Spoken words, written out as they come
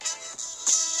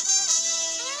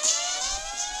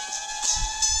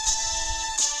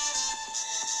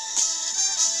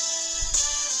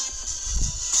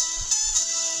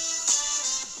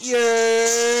Yeah.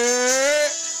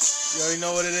 You already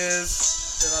know what it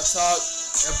is. Then I talk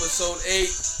episode 8.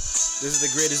 This is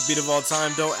the greatest beat of all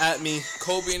time. Don't at me.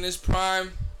 Kobe in his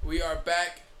prime. We are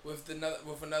back with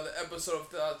another episode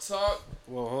of the Talk.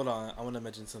 Well, hold on. I want to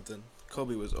mention something.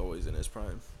 Kobe was always in his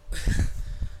prime.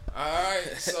 All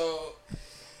right, so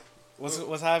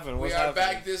what's happening? We are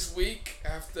back this week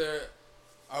after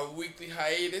our weekly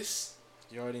hiatus.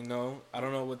 You already know. I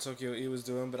don't know what Tokyo E was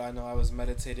doing, but I know I was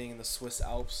meditating in the Swiss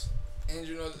Alps.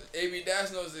 Andrew knows. AB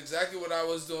Dash knows exactly what I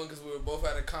was doing because we were both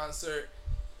at a concert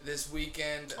this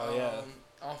weekend. Oh, yeah.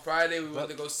 On Friday, we went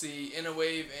to go see Inner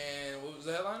Wave and what was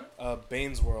the headliner?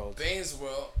 Bane's World. Bane's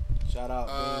World. Shout out.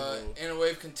 Bane's World. Inner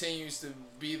Wave continues to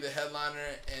be the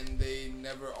headliner, and they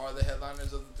never are the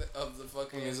headliners of the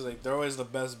fucking. It's like they're always the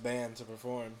best band to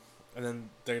perform, and then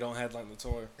they don't headline the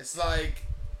tour. It's like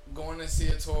going to see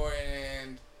a tour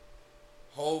and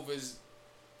Hove is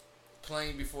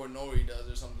playing before Nori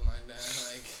does or something like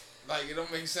that. Like it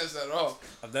don't make sense at all.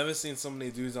 I've never seen so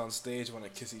many dudes on stage want to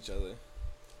kiss each other.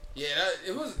 Yeah,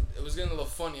 it was getting a little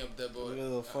funny up there, but a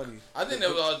little funny. I think they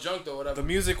was all drunk though. Whatever. The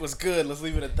music was good. Let's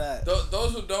leave it at that.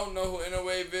 Those who don't know who Inner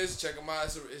Wave is, check them out.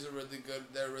 It's a really good.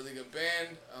 They're a really good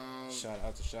band.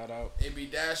 Shout out. AB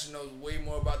Dash knows way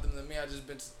more about them than me. I just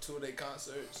been to 2 of their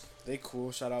concerts. They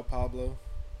cool. Shout out Pablo.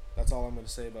 That's all I'm gonna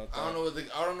say about that. I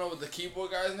don't know what the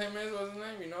keyboard guy's name is. What's his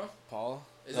name? You know? Paul.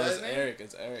 Is that his name? Eric.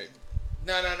 It's Eric.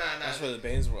 Nah. That's for the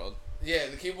Bane's World. Yeah,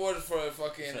 the keyboard is for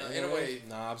fucking Inner Wave.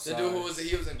 Nah, I'm the sorry. dude who was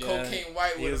in cocaine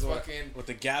white with a fucking with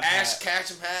the Gap Ash hat.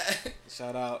 Ketchum hat.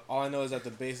 Shout out. All I know is that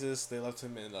the bassist, they left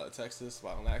him in Texas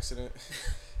by an accident,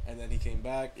 and then he came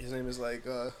back. His name is like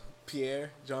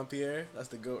Pierre, Jean Pierre. That's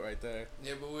the goat right there.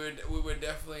 Yeah, but we were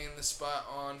definitely in the spot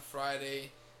on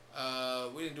Friday.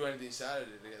 We didn't do anything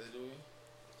Saturday together, do we?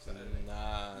 Saturday.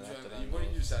 Nah. What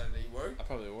did you do Saturday? You worked? I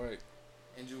probably worked.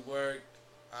 Andrew worked.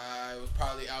 I was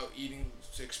probably out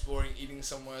exploring, eating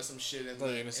somewhere, some shit in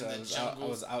the jungle. I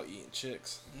was out eating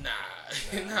chicks. Nah.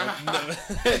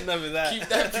 Never that. Keep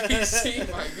that PC,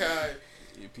 my guy.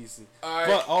 You PC. All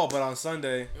right. But on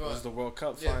Sunday was the World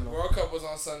Cup final. Yeah, World Cup was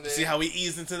on Sunday. See how we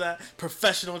eased into that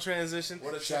professional transition.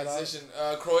 What a transition!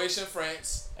 Croatia,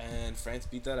 France. And France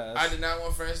beat that ass. I did not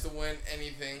want France to win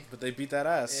anything. But they beat that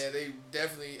ass. Yeah, they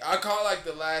definitely. I caught like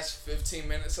the last 15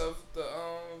 minutes of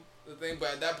the thing, but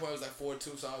at that point it was like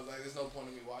 4-2, so I was like, "There's no point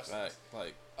in me watching." Right,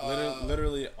 like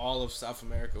literally all of South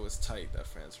America was tight that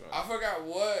France run. I forgot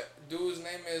what dude's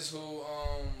name is who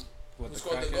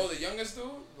scored the goal, the youngest dude,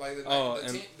 like the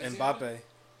team. Mbappe.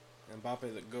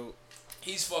 Mbappe, the GOAT.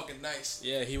 He's fucking nice.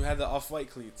 Yeah, he had the off-white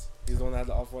cleats. He's the one that had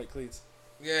the off-white cleats.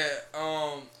 Yeah,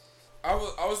 I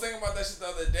was thinking about that shit the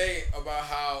other day about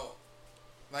how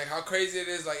crazy it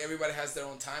is. Like everybody has their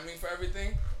own timing for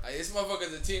everything. Like this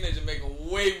motherfucker's a teenager making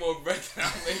way more bread than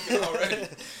I'm making already.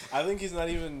 I think he's not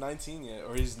even 19 yet,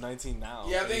 or he's 19 now.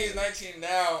 Yeah, I think he's 19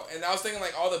 now, and I was thinking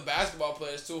like all the basketball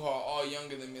players too who are all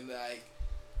younger than me, like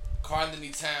Karl-Anthony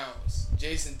Towns,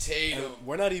 Jason Tatum. And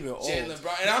we're not even old. Jaylen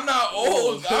Brown, and I'm not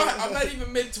old. I'm not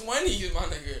even mid-20s, my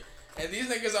nigga. And these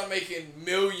niggas are making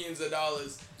millions of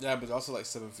dollars. Yeah, but also like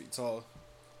 7 feet tall.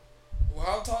 Well,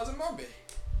 how tall is Mbappe?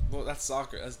 Well, that's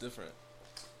soccer. That's different.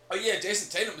 Oh yeah, Jason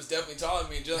Tatum is definitely taller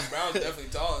than me. Jaylen Brown's definitely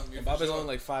taller than me. Mbappe's only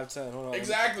like 5'10". Hold on.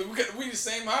 Exactly. We the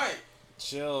same height.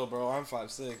 Chill, bro. I'm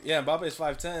 5'6". Yeah, Mbappe's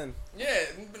 5'10". Yeah,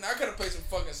 but I could have played some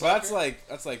fucking soccer. soccer.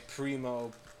 That's like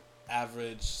primo,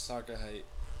 average soccer height.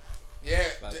 Yeah,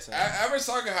 average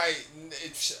soccer height.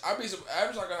 Average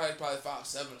soccer height is probably 5'7"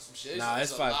 or some shit. Nah,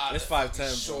 it's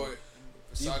 5'10". Short.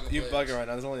 You bugging right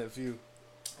now. There's only a few.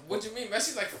 What you mean?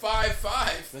 Messi's like 5'5".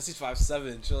 Messi's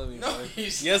 5'7". Chill at me, no, boy.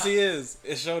 He's yes, he is.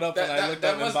 It showed up when I looked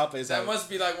up Mbappe's height. That must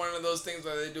be like one of those things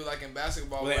where they do like in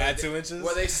basketball. Where they add 2 inches?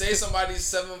 Where they say somebody's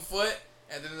 7 foot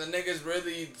and then the nigga's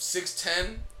really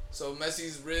 6'10". So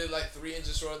Messi's really like 3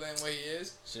 inches shorter than what he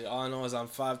is. Shit, all I know is I'm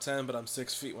 5'10", but I'm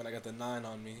 6 feet when I got the 9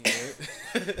 on me.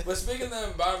 But speaking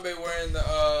of Mbappe wearing the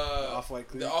off-white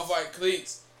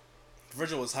cleats.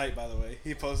 Virgil was hyped, by the way.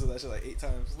 He posted that shit like 8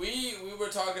 times. We were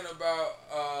talking about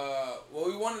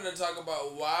we wanted to talk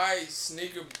about why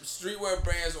streetwear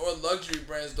brands or luxury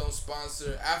brands don't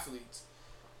sponsor athletes,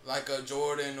 like a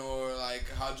Jordan or like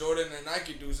how Jordan and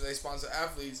Nike do, so they sponsor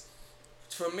athletes.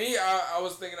 For me, I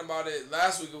was thinking about it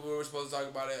last week. We were supposed to talk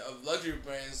about it of luxury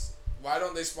brands. Why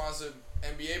don't they sponsor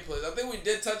NBA players? I think we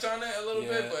did touch on it a little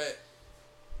bit, but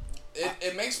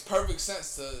it makes perfect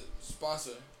sense to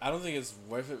sponsor. I don't think it's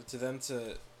worth it to them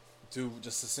to do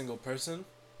just a single person.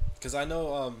 Because I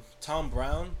know Tom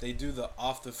Brown, they do the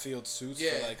off-the-field suits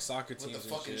for like soccer teams with the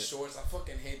fucking shit. shorts. I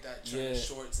fucking hate that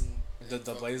shorts and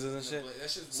The Blazers and shit.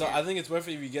 That's just So weird. I think it's worth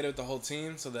it if you get it with the whole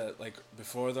team, so that like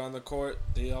before they're on the court,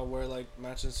 they all wear like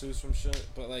matching suits from shit.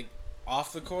 But like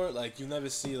off the court, like you never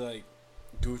see like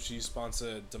Gucci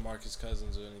sponsor DeMarcus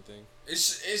Cousins or anything. It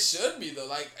should be though.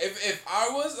 Like if I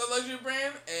was a luxury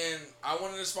brand and I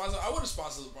wanted to sponsor, I would have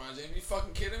sponsored LeBron James. You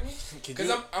fucking kidding me? Because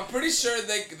I'm pretty sure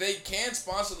they can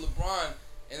sponsor LeBron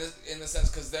in the sense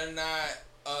because they're not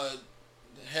a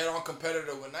head-on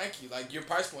competitor with Nike. Like your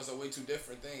price points are way two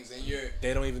different things, and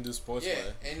they don't even do sportswear.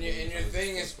 Yeah, and your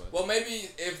thing is well maybe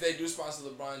if they do sponsor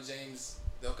LeBron James,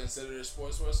 they'll consider it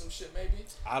sportswear or some shit maybe.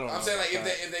 I don't know. I'm saying like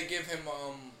if they give him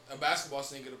a basketball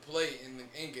sneaker to play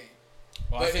in game.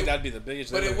 Well, I think that'd be the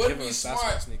biggest. But it would be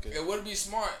smart. It would be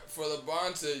smart for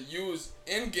LeBron to use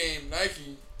in-game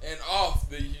Nike and off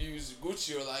they use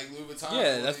Gucci or like Louis Vuitton.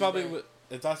 Yeah, that's probably what.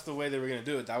 If that's the way they were gonna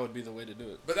do it, that would be the way to do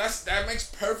it. But that makes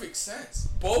perfect sense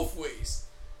both ways.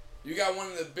 You got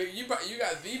one of the big. You got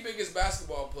the biggest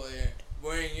basketball player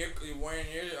wearing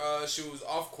your shoes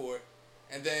off court,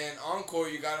 and then on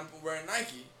court you got him wearing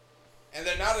Nike, and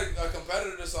they're not a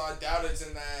competitor, so I doubt it's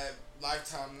in that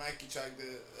lifetime Nike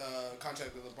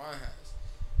contract that LeBron has.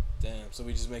 Damn, so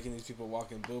we just making these people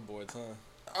walk in billboards, huh?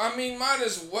 I mean, might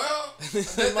as well.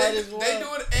 Might as well. They do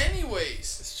it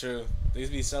anyways. It's true. They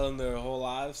used to be selling their whole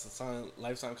lives to sign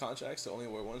lifetime contracts to only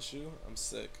wear one shoe. I'm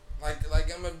sick. Like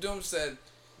MF Doom said,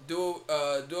 do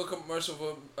a commercial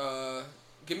for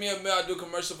give me a meal. I do a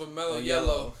commercial for Mellow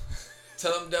Yellow.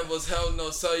 Tell them devils hell no,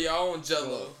 sell your own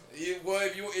Jello.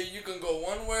 If you can go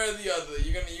one way or the other,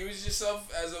 you're gonna use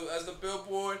yourself as a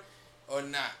billboard or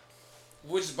not.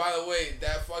 Which, by the way,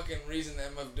 that fucking reason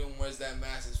that MF Doom wears that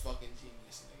mask is fucking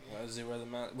genius, nigga. Why does he wear the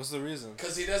mask? What's the reason?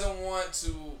 Because he doesn't want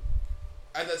to.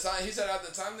 At the time, he said at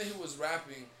the time that he was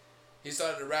rapping, he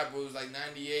started to rap. It was like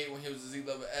 '98 when he was a Z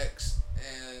Level X,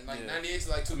 and like '98 to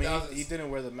like 2000. I mean, he didn't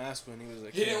wear the mask when he was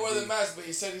like. He didn't wear the mask, but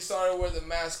he said he started to wear the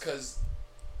mask because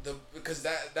for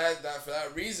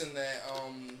that reason that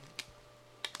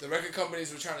the record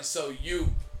companies were trying to sell you.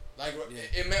 Like,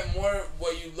 it meant more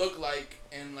what you look like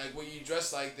and, like, what you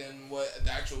dress like than what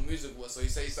the actual music was. So he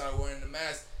said he started wearing the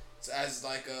mask as,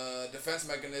 like, a defense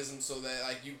mechanism so that,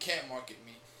 like, you can't market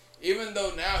me. Even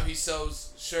though now he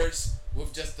sells shirts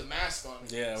with just the mask on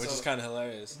it. Yeah, which is kind of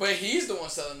hilarious. But he's the one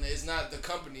selling it. It's not the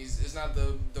companies. It's not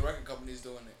the record companies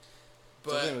doing it.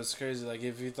 But it was crazy. Like,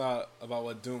 if you thought about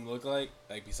what Doom looked like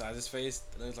besides his face,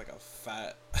 it looks like a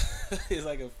fat. He's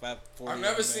like a fat 40. I've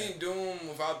never seen Doom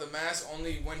without the mask.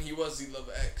 Only when he was Z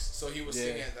Level X, so he was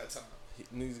singing at that time.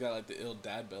 Nigga's got like the ill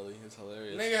dad belly. It's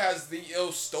hilarious. Nigga has the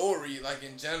ill story, like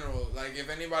in general. Like if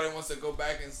anybody wants to go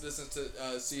back and listen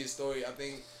to see his story, I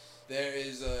think there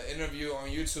is an interview on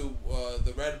YouTube,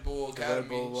 the Red Bull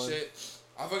Academy shit.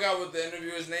 I forgot what the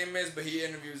interviewer's name is, but he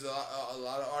interviews a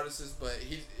lot of artists. But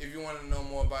if you want to know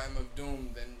more about MF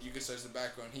Doom, then you can search the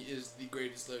background. He is the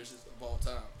greatest lyricist of all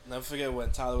time. Never forget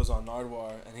when Tyler was on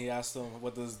Nardwuar and he asked him,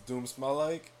 "What does Doom smell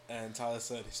like?" And Tyler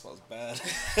said, "He smells bad."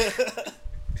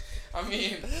 I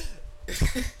mean,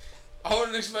 I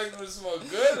wouldn't expect him to smell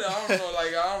good. I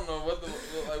don't know what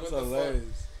the hilarious.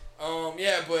 Fuck.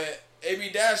 Yeah, but AB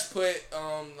Dash put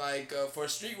for a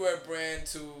streetwear brand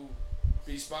to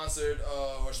be sponsored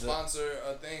or sponsor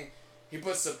a thing, he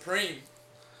put Supreme.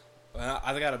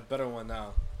 I got a better one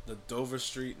now. The Dover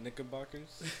Street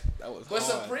Knickerbockers. That was But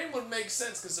hard. Supreme would make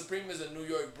sense because Supreme is a New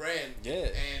York brand. Yeah.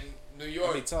 And New York.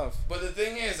 That'd be tough. But the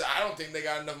thing is, I don't think they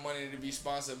got enough money to be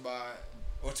sponsored by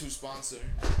or to sponsor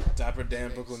Dapper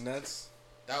Dan Brooklyn Nets.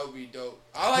 That would be dope.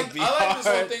 I like this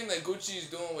whole thing that Gucci is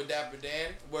doing with Dapper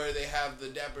Dan, where they have the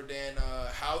Dapper Dan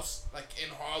house like in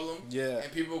Harlem. Yeah.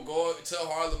 And people go to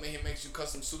Harlem and he makes you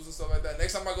custom suits and stuff like that.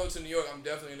 Next time I go to New York, I'm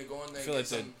definitely gonna go in there. I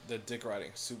feel like they're dick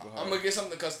riding super hard. I'm gonna get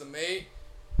something custom made.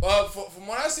 From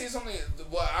what I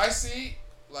see,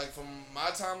 like from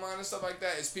my timeline and stuff like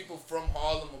that, is people from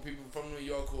Harlem or people from New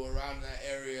York who are around that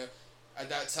area. At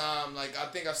that time, like I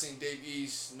think I've seen Dave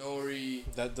East, Nori.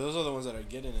 Those are the ones that are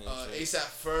getting it. ASAP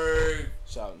Ferg.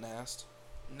 Shout Nast.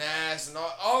 Nas and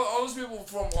all those people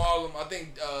from Harlem. I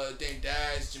think Dame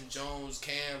Dash, Jim Jones,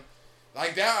 Cam,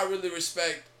 like that. I really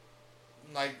respect,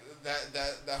 like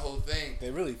that whole thing.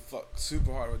 They really fuck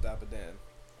super hard with Dapper Dan.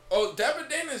 Oh, Dapper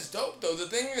Dan is dope though. The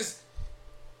thing is,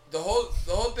 the whole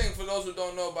thing for those who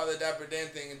don't know about the Dapper Dan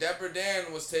thing. Dapper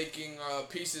Dan was taking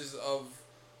pieces of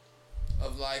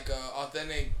like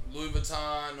authentic Louis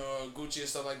Vuitton or Gucci and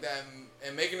stuff like that,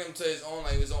 and making them to his own,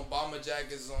 like his own bomber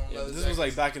jackets, his own leather This jackets. was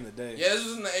like back in the day. Yeah, this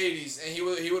was in the 80s, and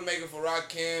he would make it for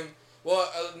Rakim. Well,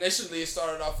 initially it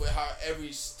started off with how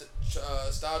every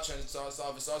style trend starts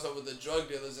off. It starts off with the drug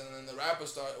dealers, and then the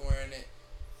rappers start wearing it,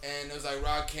 and it was like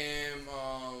Rakim,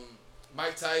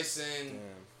 Mike Tyson.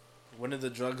 Damn. When did the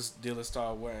drugs dealers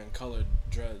start wearing colored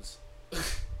dreads?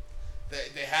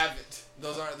 They haven't.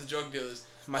 Those aren't the drug dealers.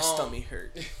 My stomach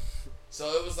hurt. So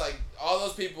it was like all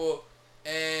those people,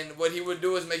 and what he would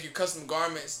do is make you custom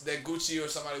garments that Gucci or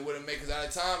somebody wouldn't make. Cause at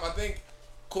the time, I think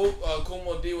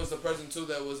Kumo D was the person too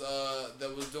that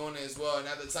was doing it as well. And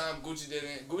at the time, Gucci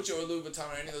or Louis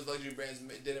Vuitton or any of those luxury brands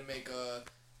didn't make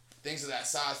things of that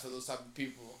size for those type of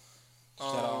people.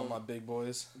 Shout out all my big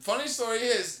boys. Funny story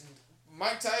is,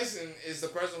 Mike Tyson is the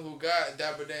person who got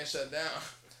Dapper Dan shut down.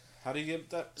 How do you get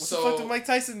that? What the fuck did Mike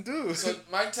Tyson do? So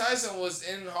Mike Tyson was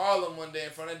in Harlem one day in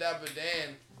front of Dapper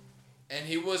Dan, and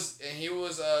he was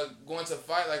going to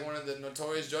fight like one of the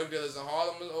notorious drug dealers in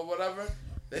Harlem or whatever.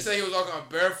 They say he was walking on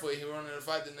barefoot. He wanted to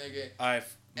fight the nigga. Alright,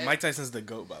 Mike Tyson's the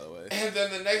GOAT, by the way. And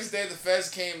then the next day, the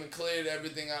feds came and cleared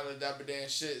everything out of Dapper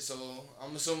Dan's shit. So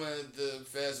I'm assuming that the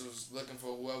feds was looking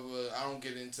for whoever. I don't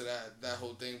get into that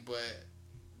whole thing, but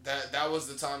that was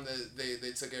the time that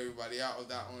they took everybody out of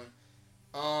that one.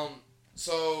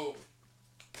 So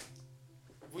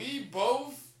we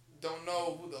both don't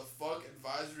know who the fuck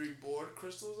advisory board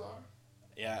crystals are.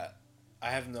 Yeah, I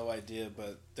have no idea,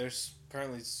 but they're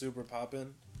apparently super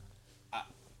poppin'.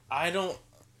 I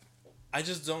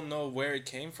just don't know where it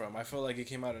came from. I feel like it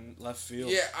came out in left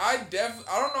field. Yeah, I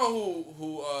don't know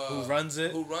who runs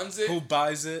it, who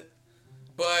buys it,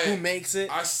 but who makes it.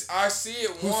 I see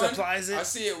it who supplies it. I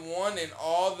see it in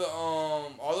all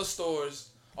the stores.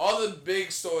 All the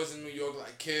big stores in New York,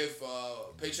 like Kith,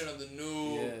 Patron of the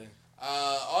New,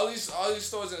 all these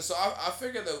stores, and so I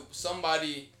figured that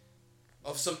somebody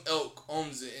of some ilk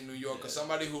owns it in New York, or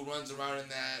somebody who runs around in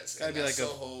that. It's gotta be like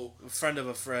Soho. a friend of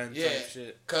a friend. Type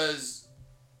shit. Cause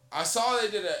I saw they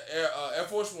did a Air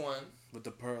Force One with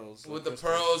the pearls. With the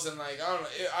pearls and like I don't know,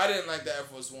 I didn't like the Air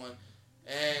Force One,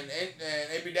 and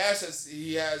AB Dash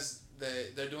says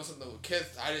they're doing something with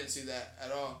Kith. I didn't see that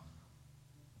at all.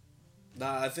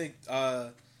 Nah, I think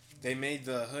they made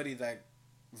the hoodie that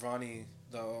Ronnie,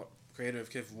 the creator of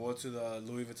Kith, wore to the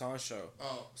Louis Vuitton show.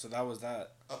 Oh. So that was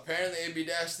that. Apparently, AB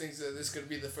Dash thinks that this could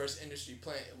be the first industry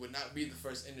plant. It would not be the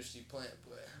first industry plant,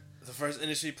 but... The first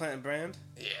industry plant brand?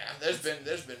 Yeah, there's been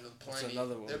plenty. That's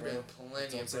another one, There've been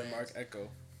plenty Don't of say brands. Mark Echo.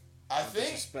 I think...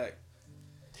 Disrespect.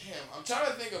 Damn, I'm trying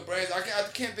to think of brands. I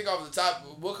can't think off the top.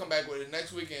 We'll come back with it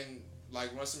next week and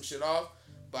like run some shit off.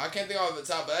 But I can't think off the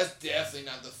top, but that's definitely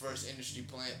not the first industry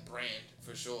plant brand,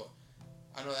 for sure.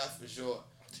 I know that for sure.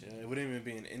 Yeah, it wouldn't even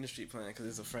be an industry plant because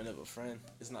it's a friend of a friend.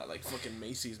 It's not like fucking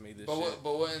Macy's made this shit.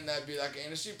 But wouldn't that be like an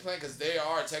industry plant? Because they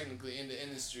are technically in the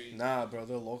industry. Nah, bro,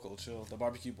 they're local, chill. The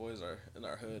Barbecue Boys are in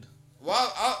our hood.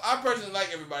 Well, I personally like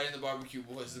everybody in the Barbecue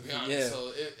Boys, to be honest. Yeah.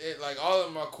 So, it like, all of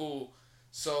them are cool.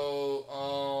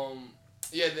 So,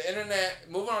 yeah, the internet,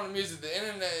 moving on to music, the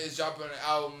internet is dropping an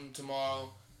album tomorrow.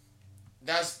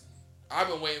 I've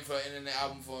been waiting for an internet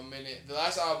album for a minute. The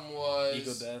last album was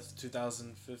Ego Death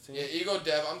 2015. Yeah, Ego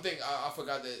Death. I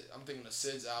forgot that. I'm thinking of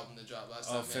Sid's album that dropped last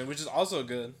time. Oh, which is also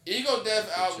good. Ego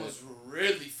Death album was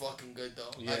really fucking good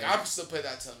though. Yeah. Like I still play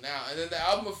that till now. And then the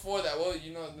album before that,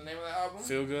 you know the name of that album?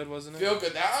 Feel Good, wasn't it? Feel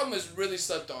Good. That album is really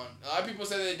slept on. A lot of people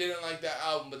say they didn't like that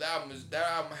album, but that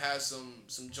album has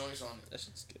some joints on it. That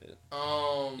shit's good.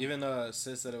 Even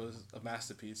Sid said it was a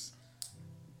masterpiece.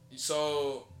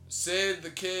 So Sid the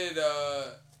Kid,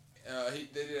 they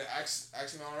did an Ask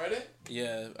Me on Reddit?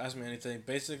 Yeah, Ask Me Anything.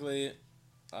 Basically, it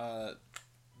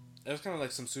was kind of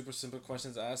like some super simple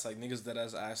questions asked. Like, niggas that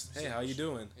asked, hey, how you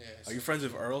doing? Yeah, are you friends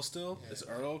with Earl still? Yeah. Is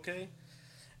Earl okay?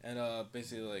 And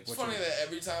basically, like... It's funny that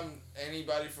every time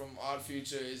anybody from Odd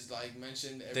Future is, like,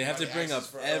 mentioned... They have to bring up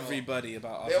everybody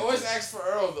about Odd Future. They always ask for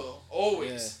Earl, though.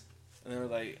 Always. Yeah. And they were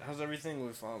like, how's everything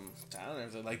with Tyler?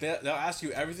 Like, they'll ask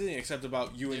you everything except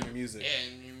about you and your music.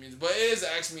 Yeah, and your music. But it is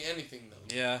Ask Me Anything,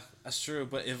 though. Yeah, that's true.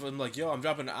 But if I'm like, yo, I'm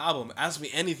dropping an album, ask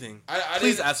me anything.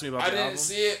 Please ask me about the album. I didn't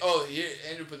see it. Oh, here,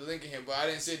 Andrew put the link in here. But I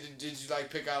didn't see it. Did you, like,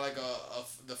 pick out, like,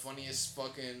 the funniest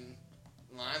fucking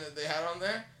line that they had on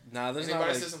there? Nah, there's Anybody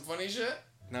not, like, say some funny shit?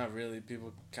 Not really.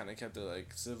 People kind of kept it,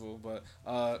 like, civil.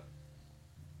 But,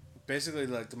 basically,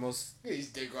 like, the most... These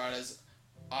dick riders...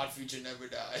 Odd Future Never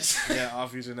Dies. Yeah,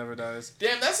 Odd Future Never Dies.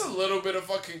 Damn, that's a little bit of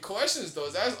fucking questions, though.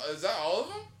 Is that all of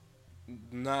them?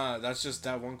 Nah, that's just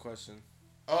that one question.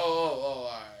 Oh,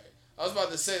 alright. I was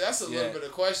about to say, that's a little bit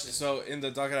of questions. So, in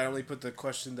the docket, I only put the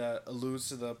question that alludes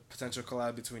to the potential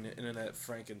collab between the Internet,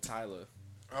 Frank, and Tyler.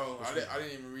 Oh, I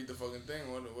didn't even read the fucking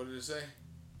thing. What did it say?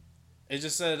 It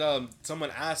just said,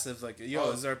 someone asked if, like,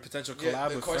 yo, is there a potential collab with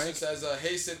Frank? The question says,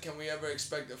 hey, Sid, can we ever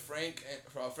expect a Frank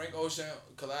Ocean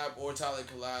collab or Tyler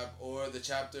collab, or the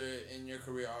chapter in your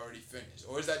career already finished?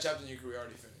 Or is that chapter in your career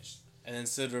already finished? And then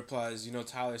Sid replies,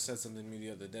 Tyler said something to me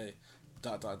the other day.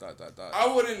 I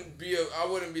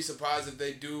wouldn't be surprised if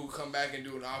they do come back and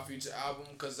do an off feature album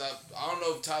because I don't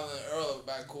know if Tyler and Earl are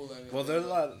back cool or anything. Well, they're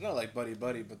not like buddy,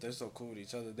 but they're so cool with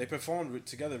each other. They performed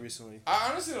together recently. I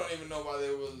honestly don't even know why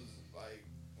they was like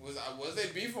was they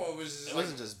beefing or was it just it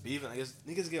wasn't just beefing. I guess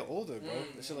niggas get older, bro.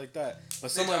 Shit like that.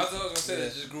 But someone I was gonna say they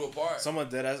just grew apart. Someone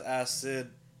dead asked Sid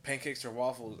pancakes or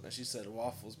waffles, and she said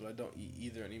waffles, but I don't eat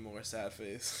either anymore. Sad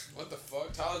face. What the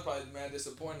fuck? Tyler's probably mad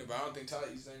disappointed, but I don't think Tyler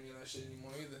eats any of that shit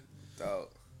anymore either.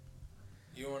 Doubt.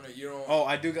 You don't. Oh,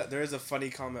 I do got. There is a funny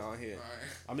comment on here. Alright.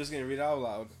 I'm just gonna read it out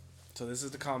loud. So this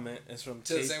is the comment. It's from.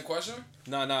 To the same question?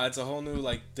 No, it's a whole new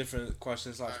like different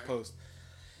question / post.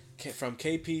 From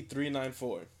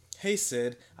KP394. Hey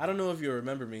Sid, I don't know if you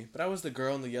remember me, but I was the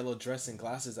girl in the yellow dress and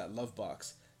glasses at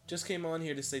Lovebox. Just came on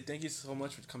here to say thank you so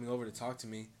much for coming over to talk to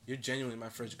me. You're genuinely my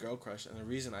first girl crush and the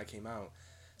reason I came out.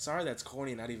 Sorry that's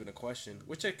corny, not even a question.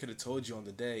 Wish I could have told you on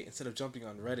the day instead of jumping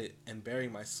on Reddit and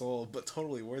bearing my soul, but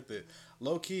totally worth it.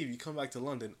 Low key, if you come back to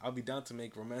London, I'll be down to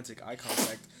make romantic eye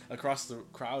contact across the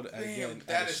crowd again.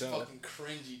 That is fucking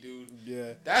cringy, dude.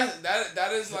 Yeah.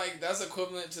 That is like that's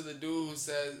equivalent to the dude who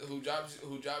says who drops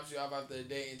you off after a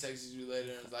date and texts you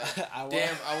later and is like,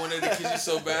 damn, I wanted to kiss you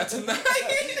so bad tonight.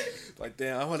 Like,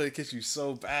 damn, I wanted to kiss you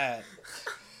so bad.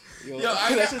 Yo,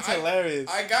 that shit's hilarious.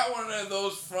 I got one of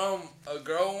those from a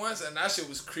girl once, and that shit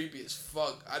was creepy as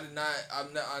fuck. I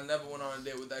never went on a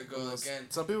date with that girl again.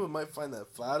 Some people might find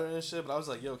that flattering and shit, but I was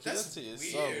like, yo, keep that to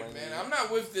yourself, man. I'm not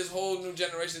with this whole new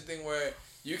generation thing where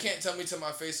you can't tell me to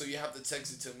my face, so you have to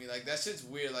text it to me. Like, that shit's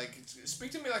weird. Like, speak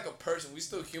to me like a person. We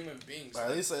still human beings. At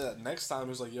least say that next time. It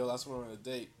was like, yo, that's when we're on a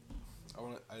date.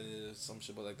 I did some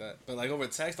shit like that. But like over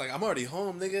text, like I'm already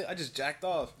home, nigga. I just jacked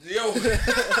off. Yo,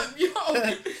 that's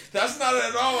not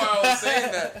at all why I was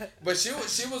saying that. But she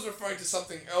was referring to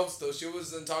something else though. She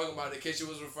wasn't talking about the kid. She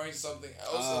was referring to something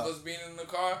else of us being in the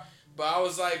car. But I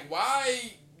was like,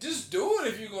 why? Just do it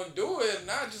if you're gonna do it,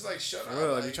 not just like shut up.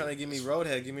 Real, like, you're trying to give me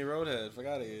roadhead. Give me roadhead. Fuck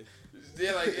out of here.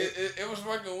 Yeah, like it was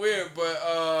fucking weird, but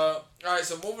alright,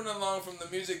 so moving along from the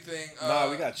music thing.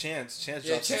 We got Chance. Chance.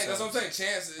 Yeah, Chance. That's what I'm saying.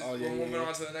 Chance is. We're moving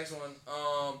on to the next one.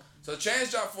 So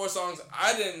Chance dropped 4 songs.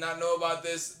 I did not know about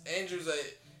this. Andrew's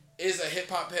is a hip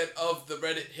hop head of the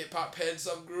Reddit hip hop head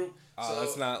subgroup. So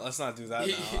let's not do that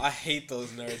now. I hate those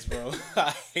nerds, bro.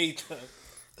 I hate them.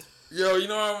 Yo, you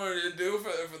know what I'm gonna do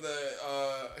for the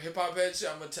hip hop head shit?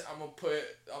 I'm gonna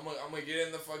get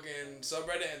in the fucking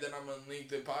subreddit and then I'm gonna link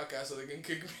the podcast so they can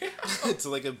kick me out.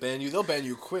 So they can ban you. They'll ban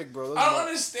you quick, bro. I don't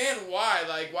understand why.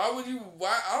 Like, why would you?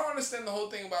 Why? I don't understand the whole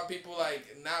thing about people like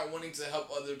not wanting to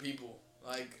help other people.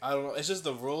 Like, I don't know. It's just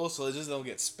the rules, so it just don't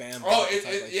get spammed. Oh,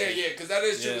 yeah, because that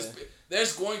is true. Yeah.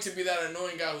 There's going to be that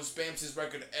annoying guy who spams his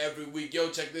record every week. Yo,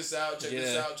 check this out. Check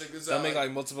this out. Check this out. They'll make like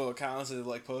multiple accounts and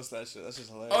like post that shit. That's just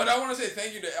hilarious. Oh, and I want to say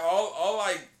thank you to all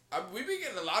like we be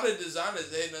getting a lot of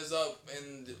designers hitting us up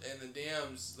in the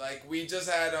DMs. Like we just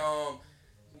had well,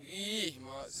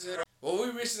 we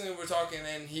recently were talking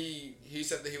and he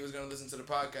said that he was gonna listen to the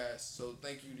podcast. So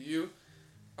thank you to you.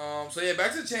 So yeah,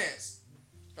 back to Chance.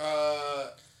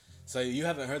 So you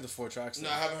haven't heard the 4 tracks? No,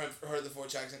 I haven't heard the 4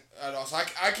 tracks at all. So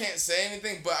I can't say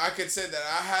anything, but I could say that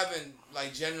I haven't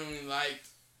like genuinely liked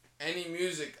any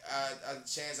music at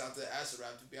Chance after Acid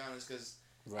Rap, to be honest. Because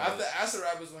after Acid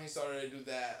Rap was when he started to do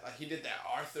that. Like he did that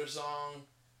Arthur song.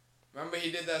 Remember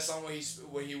he did that song where he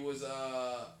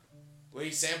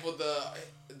sampled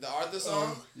the Arthur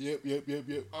song. Yep.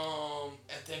 And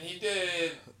then he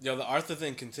did. Yo, the Arthur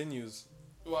thing continues.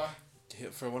 Why?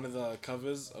 For one of the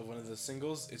covers of one of the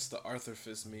singles, it's the Arthur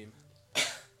Fist meme.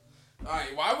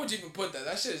 Alright, why would you even put that?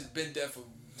 That shit has been dead for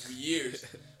years.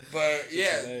 But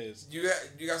yeah, you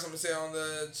got something to say on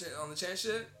the Chance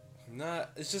shit? Nah,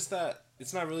 it's just that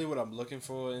it's not really what I'm looking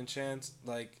for in Chance.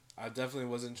 Like, I definitely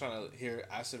wasn't trying to hear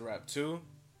Acid Rap 2,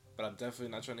 but I'm definitely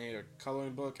not trying to hear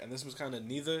Coloring Book, and this was kind of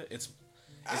neither.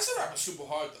 Acid Rap is super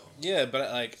hard though. Yeah,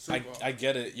 but like I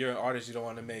get it. You're an artist. You don't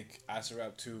want to make Acid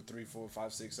Rap 2, 3, 4,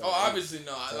 5, 6, 7. Oh, obviously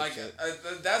no. Like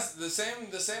that's the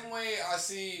same way I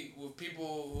see with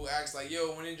people who ask like,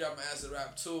 "Yo, when you drop an Acid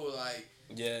Rap 2?" Like,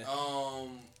 yeah.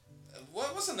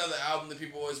 What's another album that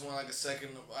people always want like a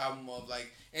second album of?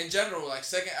 Like in general, like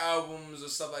second albums or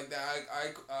stuff like that.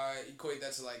 I equate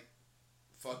that to like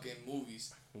fucking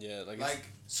movies. Yeah, like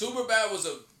Superbad was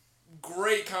a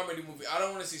great comedy movie. I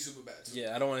don't want to see Superbad.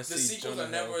 Yeah, I don't want to see. The sequels are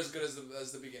never as good as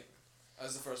the beginning,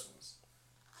 as the first ones.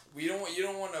 You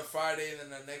don't want a Friday and then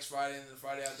the next Friday and then the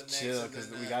Friday after next. Chill, because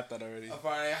we got that already. A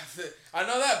Friday after. I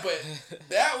know that, but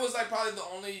that was like probably the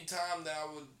only time that I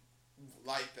would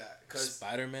like that. Cause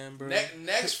Spider-Man, bro.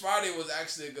 Next Friday was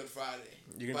actually a good Friday.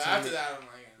 But after that, I don't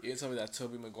like it. You can tell me that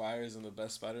Tobey Maguire isn't the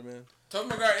best Spider-Man? Tobey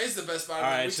Maguire is the best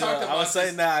Spider-Man. Alright, We chill. talked about I was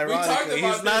saying that ironically.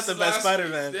 He's not the best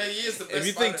Spider-Man. Yeah, he is the best If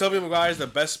you think Tobey Maguire is the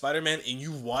best Spider-Man and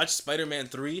you watch Spider-Man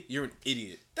 3, you're an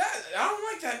idiot. I don't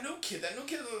like that new kid. That new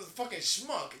kid is a fucking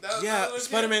schmuck.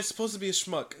 Spider-Man's supposed to be a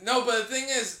schmuck. No, but the thing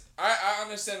is, I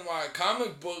understand why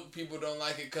comic book people don't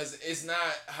like it because it's not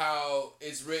how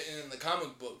it's written in the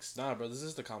comic books. Nah, bro, this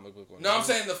is the comic book one. No, I'm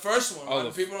saying the first one. Oh,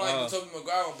 people don't like the Tobey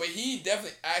Maguire one, but he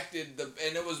definitely acted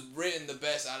and it was written the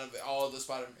best out of all the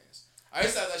Spider-Mans. I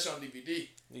used to have that shit on DVD.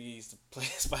 He used to play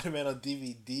Spider-Man on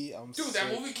DVD. Dude,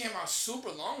 that movie came out super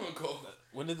long ago.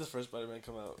 When did the first Spider-Man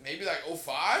come out? Maybe like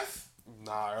 05?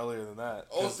 Nah, earlier than that.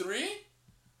 03?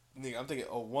 Nigga, I'm thinking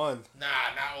 01. Nah,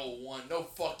 not 01. No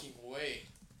fucking way.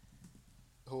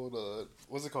 Hold on.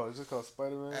 What's it called? It's just called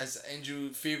Spider-Man? As Andrew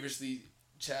feverishly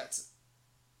chats.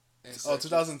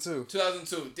 2002.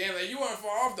 2002. Damn, like, you weren't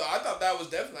far off, though. I thought that was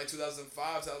definitely like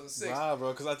 2005, 2006. Nah,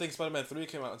 bro, because I think Spider-Man 3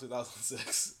 came out in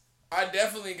 2006. I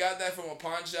definitely got that from a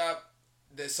pawn shop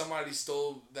that somebody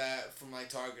stole that from, like,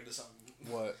 Target or something.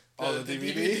 What? The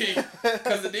DVD?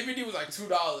 Because the DVD was like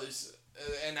 $2.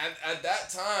 And at that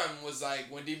time was like,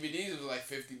 when DVDs was like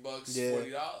 $50,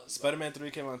 $40. Spider-Man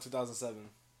 3 came out in 2007.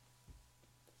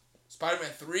 Spider-Man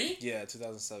 3? Yeah,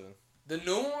 2007. The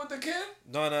new one with the kid?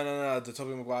 No. The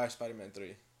Tobey Maguire Spider-Man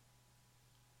 3.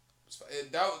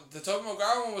 The Tobey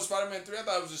Maguire one was Spider-Man 3? I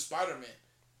thought it was just Spider-Man.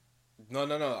 No.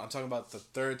 I'm talking about the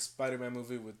third Spider-Man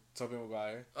movie with Tobey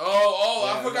Maguire.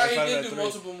 I forgot he Spider-Man did do 3.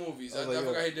 multiple movies. I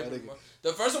forgot he did multiple.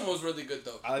 The first one was really good,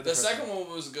 though. I like the second one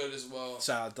was good as well.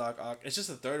 Shout out Doc Ock. It's just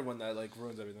the third one that, like,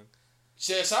 ruins everything.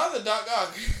 Shit, shout out to Doc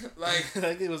Ock. Like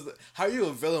it was. How are you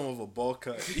a villain with a bowl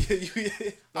cut?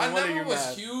 I never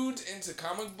was huge into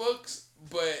comic books,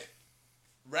 but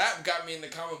rap got me into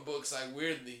comic books, like,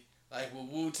 weirdly. Like, with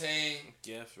Wu-Tang.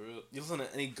 Yeah, for real. You listen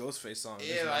to any Ghostface song.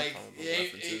 Yeah, like,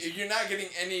 if you're not getting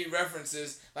any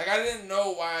references. Like, I didn't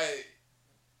know why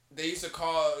they used to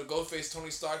call Ghostface Tony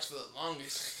Stark for the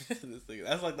longest.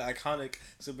 That's like the iconic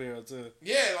superhero, too.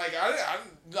 Yeah, like,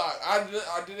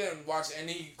 I didn't watch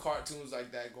any cartoons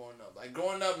like that growing up. Like,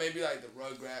 growing up, maybe, like, the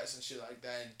Rugrats and shit like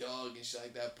that, and Doug and shit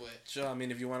like that, but... Sure, I mean,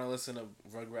 if you want to listen to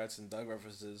Rugrats and Doug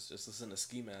references, just listen to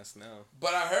Ski Mask now.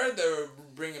 But I heard they were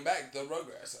bringing back the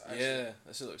Rugrats, actually. Yeah,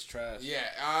 that shit looks trash. Yeah,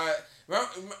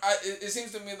 it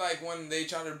seems to me like when they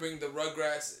try to bring the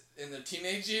Rugrats in their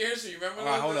teenage years, you remember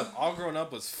that? Hold up. All Grown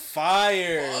Up was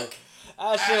fire. Fuck.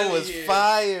 That shit was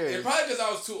fire. And probably because I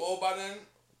was too old by then.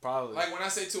 Probably. Like, when I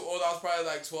say too old, I was probably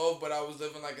like 12, but I was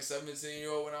living like a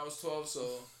 17-year-old when I was 12, so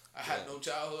I had no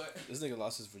childhood. This nigga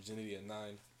lost his virginity at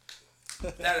 9.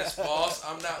 That is false.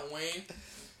 I'm not Wayne.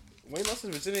 Wayne lost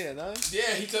his virginity at 9?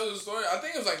 Yeah, he tells the story. I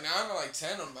think it was like 9 or like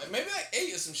 10 or like maybe like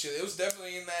 8 or some shit. It was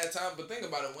definitely in that time. But think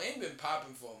about it. Wayne been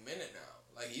popping for a minute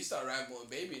now. Like, he started rapping with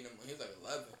Baby and them when he was like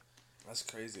 11. That's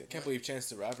crazy. I can't believe Chance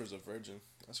the Rapper's a virgin.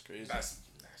 That's crazy. That's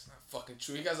not fucking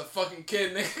true. He got a fucking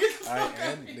kid, nigga. Alright,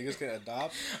 and niggas can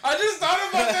adopt. I just thought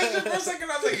about that shit for a second.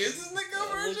 I was like, is this nigga a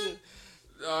virgin?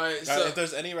 Alright, so... if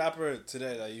there's any rapper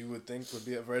today that you would think would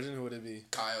be a virgin, who would it be?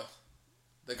 Kyle.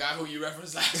 The guy who you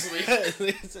referenced last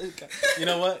week. You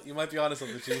know what? You might be onto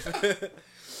something, Chief.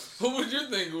 Who would you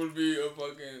think would be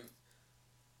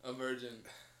a virgin?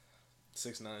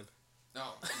 6ix9ine. No.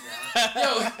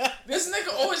 Yo, this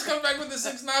nigga always comes back with the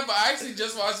 6ix9ine, but I actually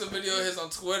just watched a video of his on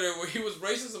Twitter where he was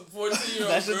racing some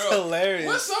 14-year-old That's just girl. hilarious.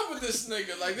 What's up with this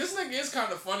nigga? Like, this nigga is kind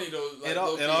of funny, though. Like,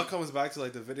 it all comes back to,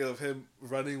 like, the video of him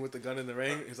running with the gun in the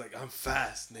ring. He's like, I'm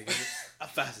fast, nigga. I'm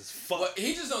fast as fuck. But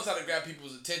he just knows how to grab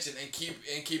people's attention and keep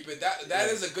it. That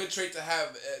is a good trait to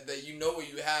have, that you know what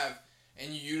you have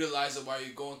and you utilize it while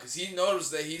you're going. Because he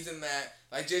noticed that he's in that...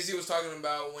 Like Jay-Z was talking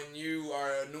about, when you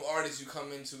are a new artist, you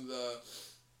come into the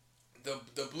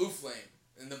blue flame.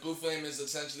 And the blue flame is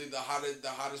essentially the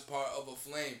hottest part of a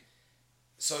flame.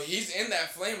 So he's in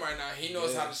that flame right now. He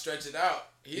knows how to stretch it out.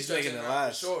 He's stretching it out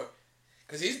for sure.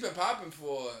 Because he's been popping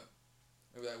for,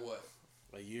 maybe like what?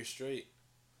 A year straight.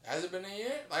 Has it been a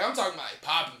year? Like, I'm talking about like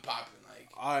popping. Like.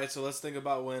 Alright, so let's think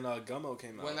about when Gummo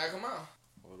came out. When that come out?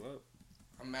 Hold up.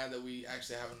 I'm mad that we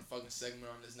actually having a fucking segment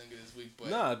on this nigga this week, but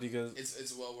nah, because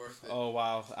it's well worth it. Oh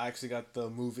wow, I actually got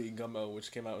the movie Gummo,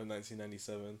 which came out in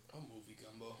 1997. Oh, movie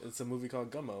Gumbo. It's a movie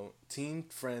called Gummo. Teen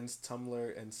Friends,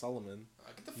 Tumblr, and Solomon.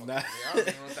 Get the fuck out of here. I don't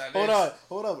even know what that is.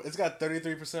 Hold up. It's got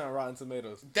 33% on Rotten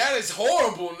Tomatoes. That is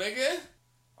horrible, nigga.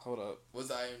 Hold up. What's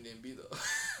the IMDb though?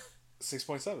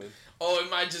 6.7. Oh, it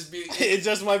might just be. It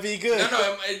just might be good.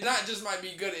 No, it not just might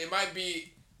be good. It might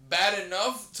be bad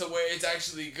enough to where it's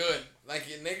actually good.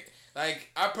 Like,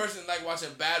 I personally like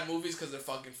watching bad movies because they're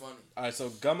fucking funny. Alright, so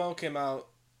Gummo came out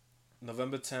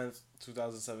November 10th,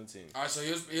 2017. All right, so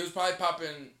he was probably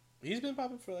popping. He's been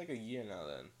popping for like a year now.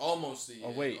 Then. Almost a year.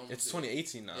 Oh wait, almost it's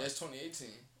 2018 now. Yeah, it's 2018.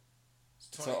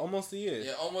 So almost a year.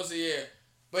 Yeah, almost a year.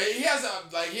 But he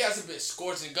hasn't been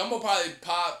scorching. Gumbo probably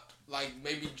popped like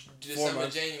maybe December,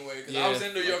 January, because I was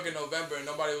in New York in November and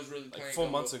nobody was really playing. Like 4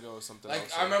 months ago or something. Like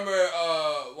I remember,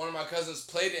 one of my cousins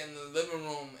played it in the living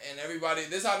room and everybody.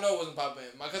 This I know it wasn't popping.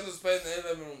 My cousins played it in the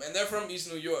living room and they're from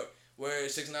East New York, where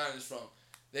 6ix9ine is from.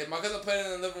 My cousin played it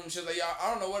in the living room. She was like, "Yo,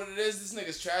 I don't know what it is. This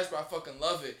nigga's trash, but I fucking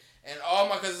love it." And all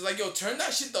my cousins like, "Yo, turn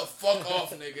that shit the fuck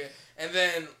off, nigga." And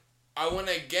then I went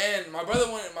again. My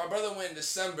brother went in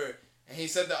December, and he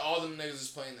said that all them niggas was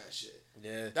playing that shit.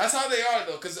 Yeah. That's how they are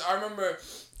though, cause I remember.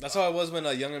 That's how it was when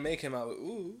Young M.A came out with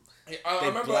Ooh. I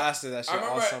remember, blasted that shit. I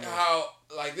remember all summer. how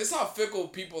like this is how fickle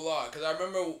people are. Cause I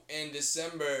remember in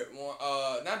December,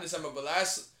 not December, but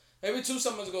maybe 2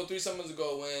 summers ago, 3 summers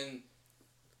ago, when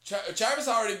Travis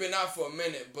had already been out for a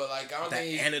minute, but like I don't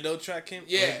think the Antidote track came.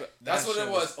 Yeah, that's what it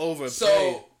was. Overplayed.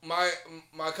 So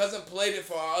my cousin played it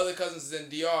for our other cousins in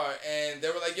DR, and they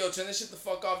were like, "Yo, turn this shit the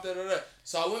fuck off." Da da da.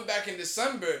 So I went back in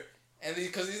December, and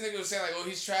because these niggas were saying like, "Oh,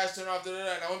 he's trash, turn off." Da da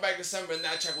da. And I went back in December, and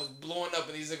that track was blowing up,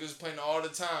 and these niggas was playing it all the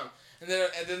time. And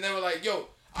then they were like, "Yo,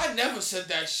 I never said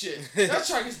that shit. That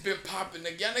track has been popping.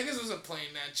 Nigga, niggas wasn't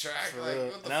playing that track." Like, what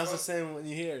the and that's fuck? the same when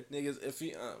you hear niggas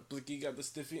iffy, Blicky got the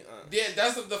stiffy, Yeah,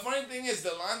 that's the funny thing is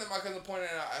the line that my cousin pointed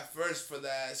out at first for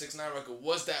that 6ix9ine record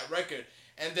was that record.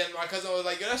 And then my cousin was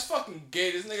like, "Yo, that's fucking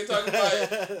gay. This nigga talking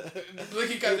about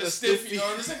Blicky got the stiffy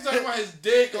on. This nigga talking about his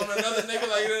dick on another nigga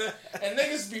like that." And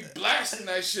niggas be blasting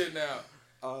that shit now.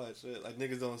 All that shit. Like,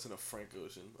 niggas don't listen to Frank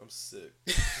Ocean. I'm sick.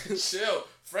 Chill.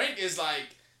 Frank is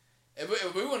like,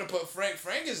 if we want to put Frank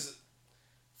is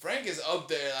up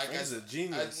there. Like, Frank's a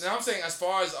genius. Now I'm saying as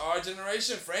far as our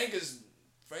generation, Frank is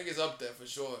up there for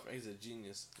sure. Frank's a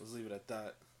genius. Let's leave it at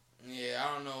that. Yeah,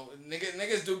 I don't know.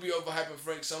 Niggas do be overhyping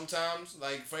Frank sometimes.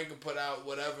 Like, Frank can put out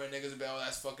whatever and niggas be, "Oh,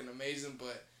 that's fucking amazing,"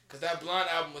 but because that Blonde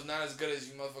album was not as good as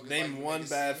you motherfuckers. Name like one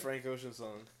bad Frank Ocean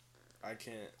song. I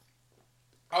can't.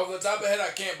 Off the top of the head, I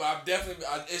can't, but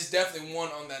it's definitely one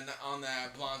on that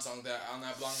Blonde song, on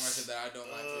that Blonde record that I don't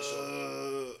like for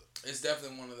sure. It's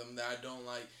definitely one of them that I don't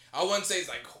like. I wouldn't say it's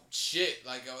like shit.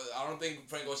 Like, I don't think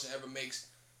Frank Ocean ever makes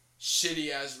shitty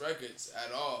ass records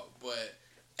at all. But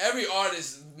every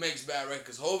artist makes bad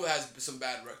records. Hov has some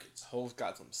bad records. Hov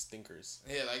got some stinkers.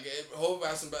 Yeah, like Hov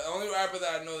has some bad. The only rapper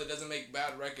that I know that doesn't make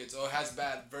bad records or has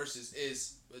bad verses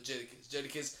is Jadakiss.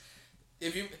 Jadakiss.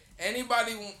 If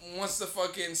anybody wants to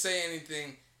fucking say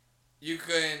anything, you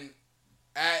can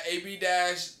at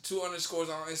AB-2_ on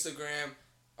Instagram,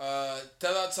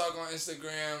 Tell Our Talk on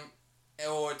Instagram,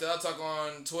 or Tell Our Talk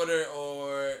on Twitter,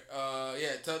 or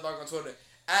Tell Our Talk on Twitter.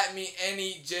 At me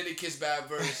any Jadakiss bad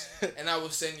verse, and I will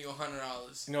send you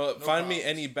 $100. You know what? Find me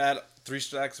any bad 3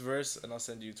 Stacks verse, and I'll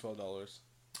send you $12.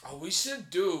 Oh, we should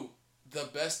do the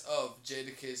best of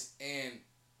Jadakiss and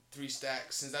 3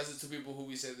 Stacks, since that's the 2 people who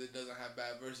we said that doesn't have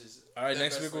bad verses. All right,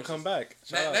 next week we'll come back.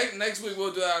 Next week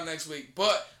we'll do that next week.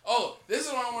 But this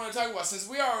is what I want to talk about. Since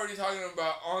we are already talking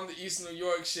about on the East New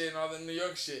York shit and all the New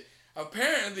York shit,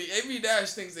 apparently AB-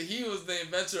 thinks that he was the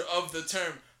inventor of the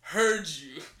term "heard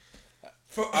you."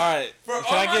 All right.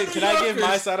 Can I give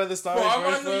my side of the story? For all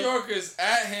my New Yorkers,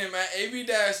 at him at AB-2_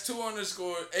 dash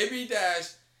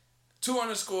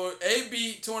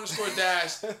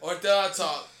or Tell Our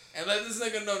Talk. And let this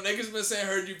nigga know niggas been saying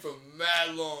 "heard you" for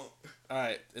mad long.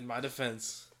 Alright, in my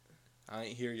defense, I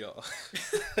ain't hear y'all.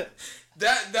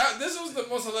 This was the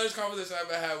most hilarious conversation I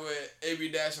ever had with AB-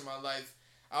 in my life.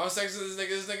 I was texting this nigga.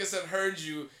 This nigga said "heard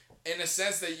you" in the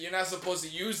sense that you're not supposed to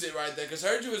use it right there, because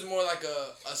 "heard you" is more like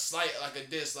a slight, like a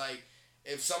diss. Like,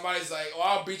 if somebody's like, "Oh,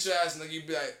 I'll beat your ass," and you'd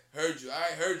be like, "heard you."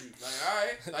 Alright, heard you. Like,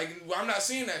 alright. Like, I'm not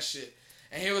seeing that shit.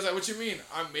 And he was like, "What you mean?"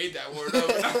 I made that word up.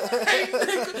 I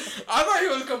thought he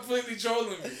was completely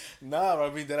trolling me. Nah, I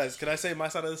mean that. Can I say my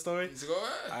side of the story? Go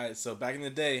ahead. Alright, so back in the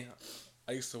day,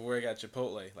 I used to work at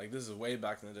Chipotle. Like, this is way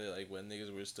back in the day, like when niggas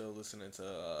were still listening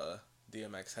to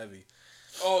DMX Heavy.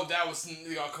 Oh, that was...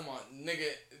 Oh, come on.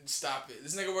 Nigga, stop it.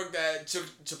 This nigga worked at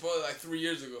Chipotle like 3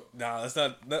 years ago. Nah, let's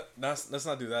not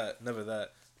do that. Never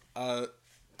that.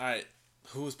 Alright,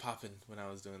 who was popping when I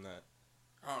was doing that?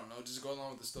 I don't know. Just go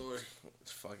along with the story.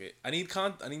 Fuck it. I need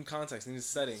context. I need a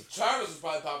setting. Travis was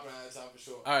probably popping at that time for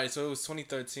sure. Alright, so it was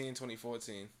 2013,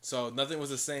 2014. So nothing was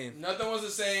the same. Nothing was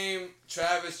the same.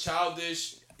 Travis,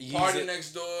 Childish, Party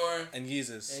Next Door. And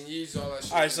Yeezus. And Yeezus, all that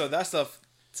shit. Alright, so that stuff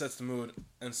sets the mood.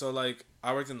 And so, like,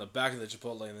 I worked in the back of the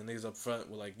Chipotle, and the niggas up front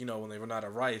were like, you know, when they run out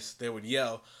of rice, they would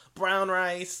yell, "Brown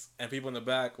rice," and people in the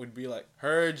back would be like,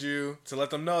 "Heard you," to let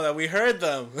them know that we heard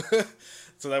them,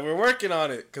 so that we're working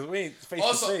on it, cause we ain't face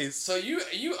to face. So you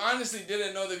honestly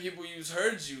didn't know that people use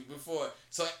 "heard you" before.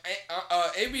 So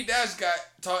AB Dash got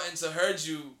taught into "heard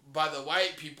you" by the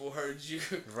white people. Heard you.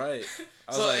 Right.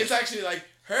 So like, it's actually like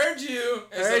 "heard you"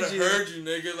 instead of "heard you,"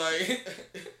 nigga. Like.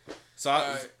 So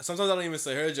sometimes I don't even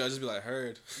say "heard you." I just be like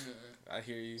 "heard." I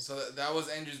hear you. So that was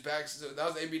Andrew's backstory. That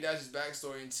was AB Dash's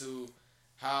backstory into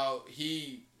how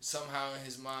he somehow in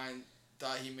his mind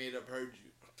thought he made up "heard you."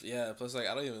 Yeah. Plus, like,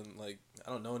 I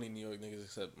don't know any New York niggas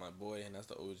except my boy, and that's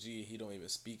the OG. He don't even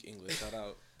speak English. Shout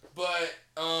out. But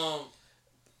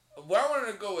where I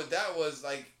wanted to go with that was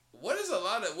like, what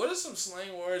are some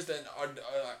slang words that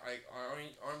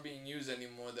aren't being used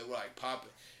anymore that were like popping?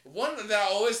 One that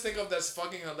I always think of that's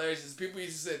fucking hilarious is people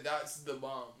used to say "that's the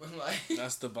bomb." Like,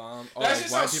 that's the bomb. Oh, that like just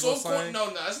sounds so cool.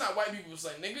 No, that's not white people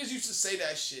slang. Niggas used to say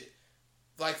that shit,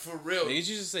 like for real. Niggas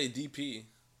used to say DP.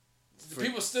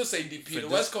 People still say DP. The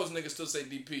West Coast niggas still say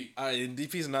DP. Alright,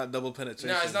 DP is not double penetration.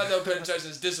 Nah, it's not double penetration.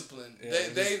 It's discipline. Yeah,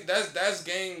 that's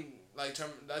gang like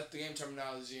that's the game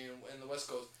terminology in the West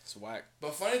Coast. It's whack.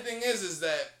 But funny thing is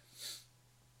that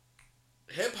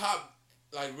hip hop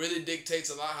like really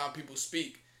dictates a lot how people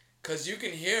speak, cause you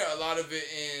can hear a lot of it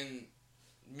in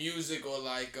music or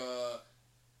like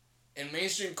in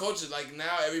mainstream culture. Like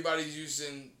now everybody's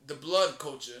using the blood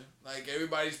culture. Like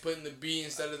everybody's putting the B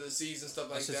instead of the C's and stuff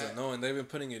like that. That's just annoying. They've been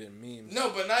putting it in memes. No,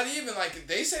 but not even like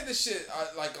they say this shit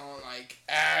like on like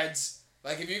ads.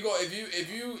 Like if you go if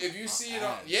you see it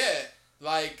on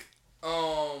like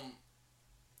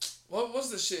what's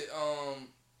the shit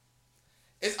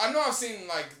I know I've seen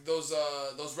like those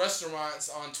restaurants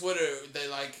on Twitter they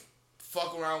like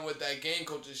fuck around with that gang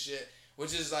culture shit,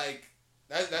 which is like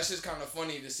that's just kind of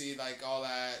funny to see like all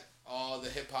the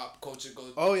hip hop culture go.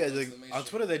 Oh yeah, like, on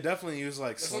Twitter they definitely use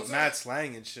like mad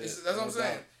slang and shit. That's what I'm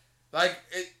saying. Like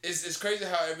it's crazy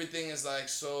how everything is like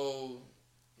so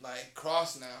like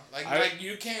cross now. Like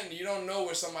you don't know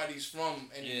where somebody's from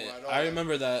anymore at all. I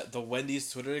remember that the Wendy's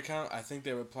Twitter account, I think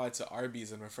they replied to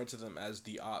Arby's and referred to them as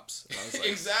the ops. And I was like,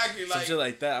 exactly, like shit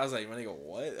like that. I was like, man, nigga,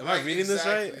 what? Am I reading this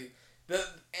right?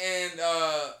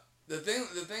 The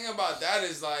thing about that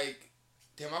is like,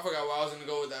 damn, I forgot where I was gonna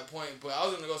go with that point, but I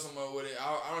was gonna go somewhere with it.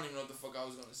 I don't even know what the fuck I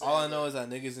was gonna say. All I know is that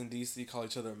niggas in DC call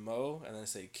each other Mo and then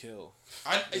say kill.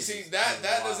 I see that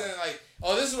doesn't like.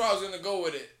 Oh, this is where I was gonna go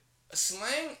with it.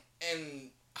 Slang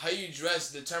and how you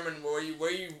dress determine where you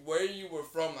were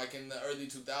from, like in the early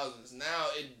 2000s. Now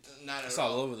it's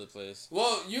all over the place.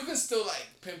 Well, you can still like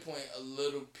pinpoint a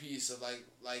little piece of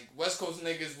like West Coast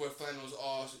niggas wear flannels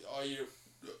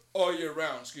all year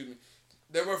round. Excuse me,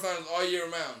 they wear flannels all year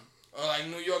round. Or like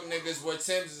New York niggas wear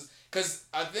Timbs, cause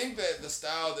I think that the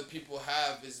style that people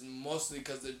have is mostly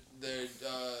cause they're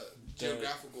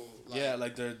geographical. Like,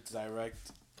 like they're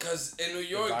direct. Cause in New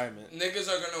York, niggas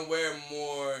are gonna wear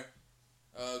more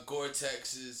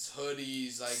Gore-Tex's,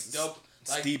 hoodies,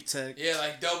 Steep Tech. Yeah,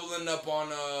 like doubling up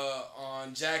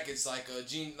on jackets, like a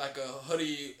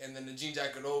hoodie and then the jean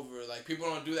jacket over. Like people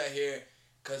don't do that here,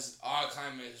 cause our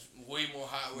climate is way more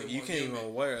hot. You can't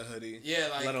even wear a hoodie. Yeah,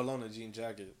 like let alone a jean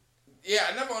jacket. Yeah,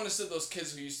 I never understood those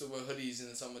kids who used to wear hoodies in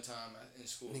the summertime in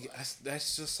school. Nigga, I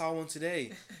just saw one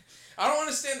today. I don't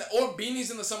understand that. Or beanies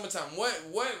in the summertime. What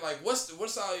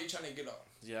style are you trying to get on?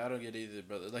 Yeah, I don't get either,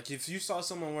 brother. Like, if you saw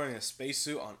someone wearing a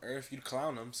spacesuit on Earth, you'd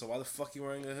clown them. So why the fuck you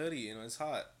wearing a hoodie? You know, it's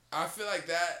hot. I feel like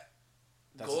that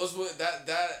goes with that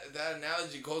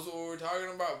analogy goes with what we're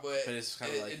talking about, but it's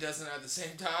kind of like it doesn't at the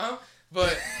same time.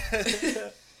 But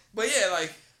but yeah,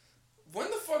 like when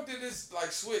the fuck did this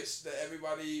like switch that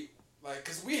everybody like?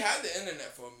 Cause we had the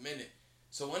internet for a minute.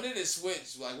 So when did it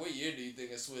switch? Like, what year do you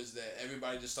think it switched that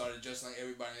everybody just started dressing like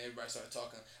everybody and everybody started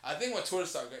talking? I think when Twitter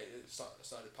started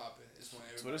popping, it's when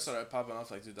Twitter started popping off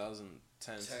like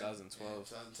 2010, 2012.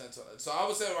 Yeah, 2010. So I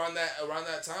would say around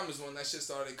that time is when that shit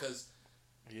started, cause.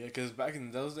 Yeah, cause back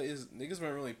in those days, niggas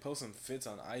weren't really posting fits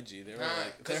on IG. They were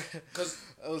cause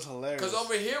it was hilarious. Cause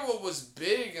over here, what was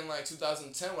big in like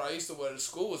 2010, what I used to wear to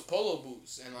school was polo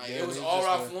boots, and like it was all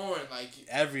Ralph Lauren, like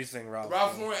everything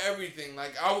Ralph Lauren, everything.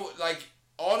 Like I would like.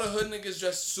 All the hood niggas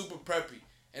dressed super preppy.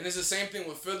 And it's the same thing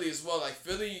with Philly as well. Like,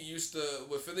 Philly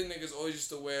niggas always used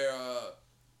to wear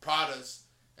Pradas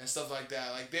and stuff like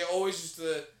that. Like, they always used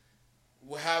to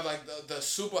have, like, the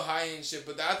super high-end shit.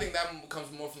 But I think that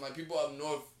comes more from, like, people up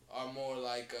north are more,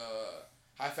 like,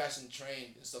 high-fashion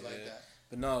trained and stuff like that.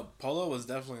 But no, polo was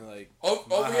definitely, like...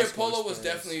 Over here, polo was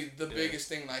definitely the biggest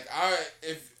thing. Like,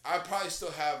 I probably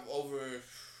still have over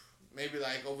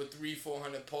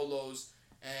 300-400 polos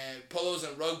and polos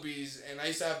and rugbies, and I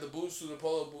used to have the boots to the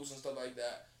polo boots and stuff like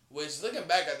that. Which, looking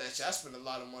back at that shit, I spent a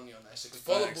lot of money on that shit. Because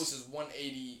polo boots is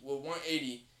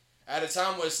 $180 at a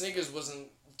time where sneakers wasn't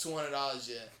 $200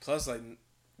 yet. Plus, like,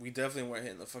 we definitely weren't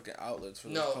hitting the fucking outlets for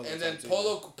no. Polo. And then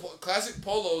classic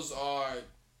polos are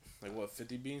like what,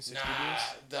 50 beans, 60 nah, beans?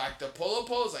 like the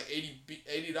polos like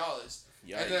 $80. Yikes.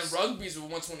 And then rugbies were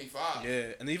 $125.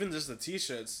 Yeah, and even just the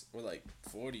t-shirts were like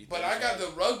 40. But I got the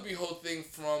rugby whole thing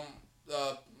from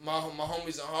my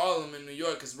homies in Harlem in New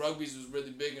York, because rugbies was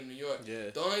really big in New York.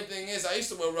 Yeah. The only thing is, I used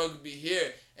to wear rugby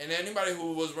here, and anybody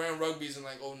who was wearing rugbies in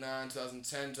like 2009,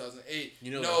 2010, 2008,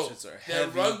 you know, those shits are heavy. Their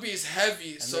rugby is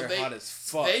heavy, and so they're hot as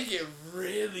fuck. They get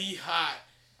really hot.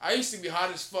 I used to be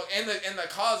hot as fuck, and the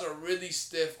collars are really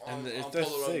stiff on they're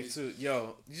polo rugby too.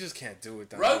 Yo, you just can't do it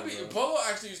that rugby. way, Polo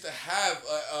actually used to have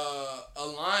a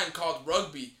line called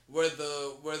rugby, where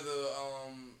the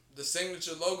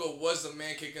signature logo was the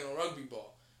man kicking a rugby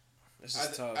ball. This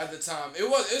is tough. At the time, it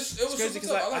was crazy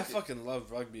because I fucking love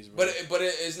rugbies, bro. But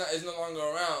it's no longer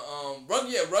around.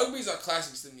 Rugbies are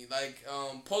classics to me. Like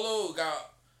polo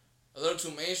got a little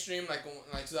too mainstream, like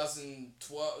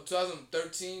 2012,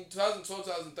 2013,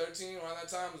 around that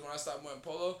time is when I stopped wearing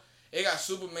polo. It got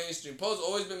super mainstream. Polo's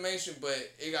always been mainstream, but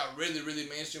it got really, really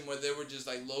mainstream where they were just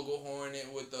like logo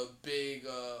horning with the big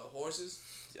horses.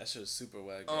 That shit was super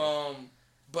whack. Bro.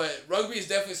 But rugby is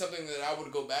definitely something that I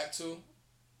would go back to.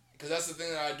 Because that's the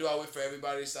thing that I do. I wait for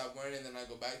everybody to stop wearing it, and then I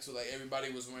go back to, like,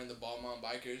 everybody was wearing the Ball Mountain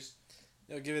Bikers.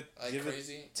 Yo, give it like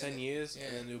crazy. 10 years,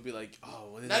 and then you'll be like, oh,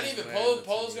 what is not even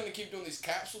Polo's going to keep doing these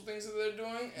capsule things that they're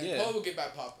doing, and Polo will get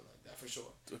back popping like that, for sure.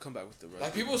 We'll come back with the rugby.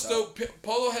 Like, people still,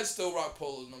 Polo heads still rock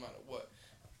polos no matter what.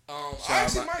 I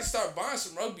actually might start buying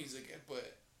some rugbies again,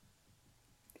 but...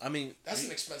 I mean... That's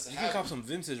an expensive habit. You can cop some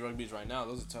vintage rugbies right now.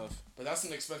 Those are tough. But that's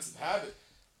an expensive habit.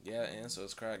 Yeah, and so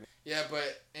it's crack. Yeah,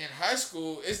 but in high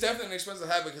school, it's definitely an expensive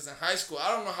habit, because in high school,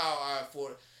 I don't know how I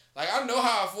afforded it. Like, I know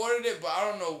how I afforded it, but I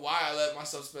don't know why I let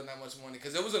myself spend that much money,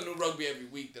 because there was a new rugby every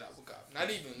week that I would cop. Not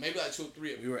even, maybe like 2 or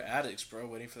 3 of them. We were addicts, bro,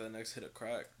 waiting for the next hit of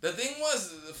crack. The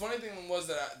funny thing was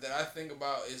that I think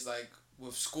about is, like,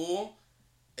 with school,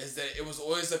 is that it was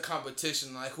always a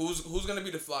competition. Like, who's going to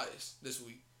be the flyest this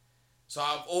week? So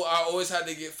I always had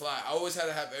to get fly. I always had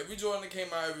to have every Jordan that came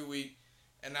out every week.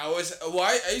 And I used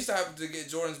to have to get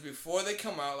Jordans before they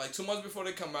come out, like 2 months before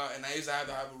they come out, and I used to have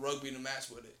a rugby to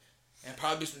match with it. And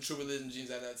probably some True Religion jeans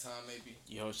at that time, maybe.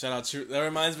 Yo, shout out True. That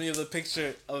reminds me of the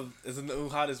picture of, it's the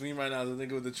hottest meme right now, the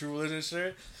nigga with the True Religion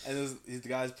shirt, and the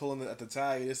guy's pulling it at the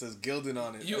tag, and it says Gildan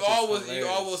on it. You all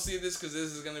will see this, because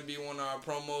this is going to be one of our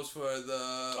promos for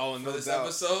this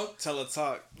episode. Tell a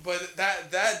talk. But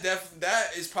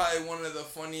that is probably one of the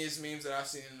funniest memes that I've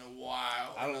seen in a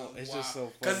while. I don't know. It's just so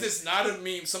funny. Because it's not a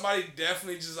meme. Somebody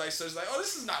definitely just like searched like, oh,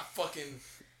 this is not fucking...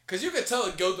 Because you can tell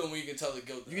a Gildan when you can tell a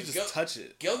Gildan. You can just touch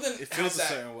it. Gildan, it feels a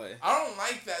certain way. I don't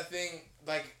like that thing,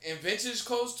 like in vintage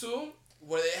clothes too,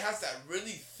 where it has that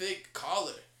really thick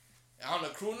collar on the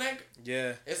crew neck.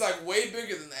 Yeah. It's like way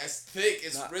bigger than that. It's thick.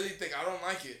 It's really thick. I don't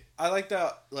like it. I like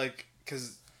that, like,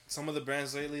 because some of the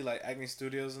brands lately, like Acne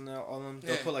Studios and all of them,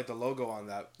 they'll put like the logo on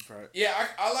that part. Yeah,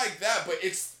 I like that, but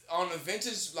it's on the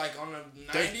vintage, like on the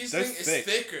 90s thing, it's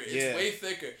thicker. It's way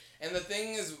thicker. And the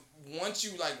thing is, once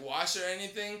you like wash or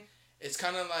anything, it's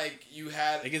kind of like you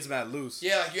had. It gets mad loose.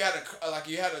 Yeah, like you had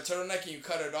a turtleneck and you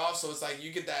cut it off, so it's like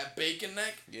you get that bacon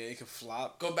neck. Yeah, it can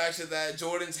flop. Go back to that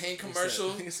Jordan's hang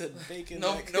commercial. He said bacon.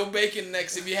 neck. No bacon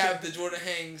necks if you have the Jordan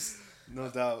hangs. No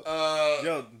doubt.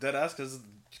 Yo, deadass,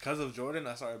 because of Jordan,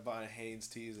 I started buying Hanes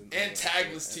tees and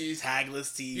tagless tees.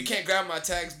 Tagless tees. You can't grab my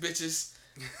tags, bitches.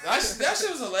 That shit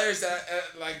was hilarious.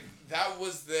 That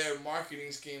was their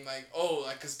marketing scheme.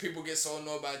 Cause people get so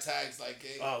annoyed by tags.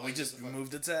 We just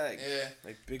removed the tag. Yeah.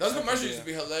 Like big. Those commercials used to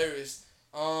be hilarious.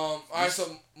 Alright,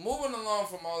 so moving along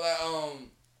from all that,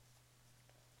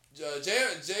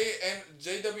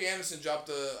 J.W. Anderson dropped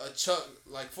a chuck,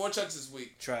 like 4 chucks this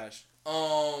week. Trash.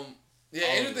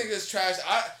 Andrew thinks it's trash.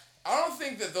 I don't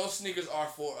think that those sneakers are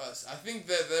for us. I think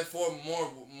that they're for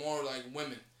more like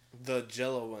women. The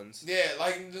Jello ones. Yeah,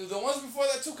 like the ones before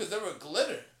that too, because they were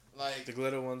glitter. Like the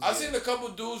glitter ones. I've seen a couple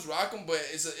dudes rock them, but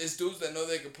it's dudes that know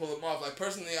they can pull them off. Like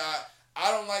personally,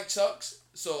 I don't like Chucks,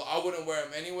 so I wouldn't wear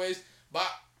them anyways. But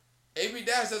AB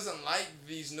Dash doesn't like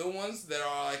these new ones that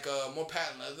are like more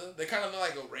patent leather. They kind of look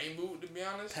like a rain boot, to be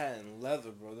honest. Patent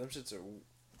leather, bro. Them shits are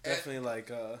definitely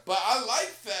But I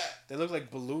like that. They look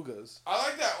like belugas. I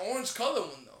like that orange color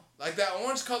one though. Like that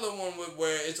orange color one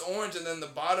where it's orange and then the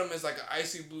bottom is like an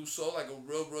icy blue sole, like a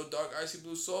real dark icy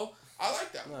blue sole. I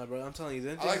like that one. Nah, bro, I'm telling you,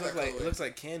 I like that it looks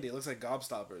like candy. It looks like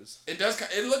gobstoppers. It does.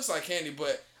 It looks like candy,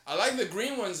 but I like the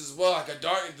green ones as well, like the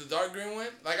dark green one.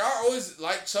 Like I always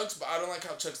like Chucks, but I don't like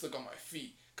how Chucks look on my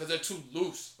feet because they're too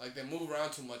loose. Like they move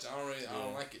around too much. I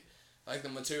don't like it. Like the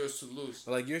material's too loose.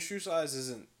 But like your shoe size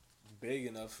isn't big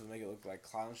enough to make it look like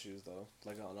clown shoes though.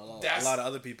 Like on a lot of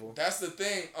other people. That's the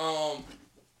thing.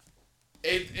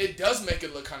 It does make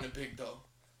it look kind of big though.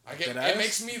 Like it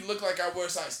makes me look like I wear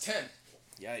size 10.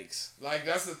 Yikes. Like,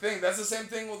 that's the thing. That's the same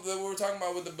thing with we were talking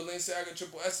about with the Balenciaga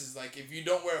Triple S's. Like, if you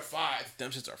don't wear a 5...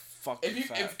 Them shits are fucking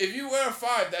fat. If you wear a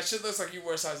 5, that shit looks like you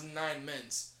wear size 9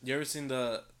 men's. You ever seen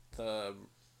the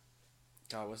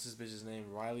God, what's this bitch's name?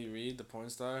 Riley Reid, the porn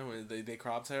star, when they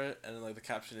cropped her, and then, like, the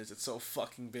caption is, "It's so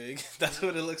fucking big." That's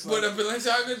what it looks like. With a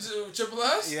Balenciaga Triple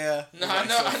S? Yeah. Nah,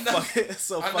 it's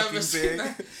so fucking big.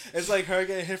 It's like her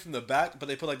getting hit from the back, but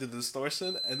they put, like, the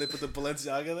distortion, and they put the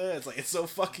Balenciaga there. It's like, it's so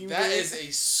fucking big. That is a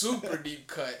super deep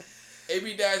cut.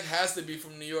 AB Dash has to be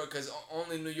from New York, because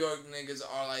only New York niggas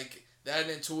are, like, that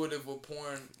intuitive with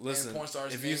porn. Listen, and porn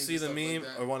stars. If you see the meme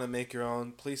like or want to make your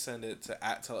own, please send it to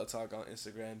 @TellItTalk on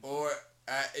Instagram. Or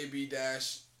at AB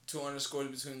Dash, 2 underscores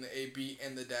between the AB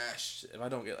and the dash. If I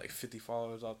don't get like 50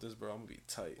 followers off this, bro, I'm gonna be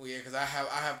tight. Well, yeah, because I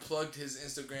have plugged his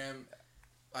Instagram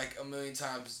like a million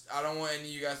times. I don't want any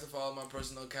of you guys to follow my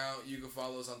personal account. You can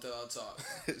follow us on Tell I'll Talk.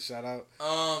 Shout out.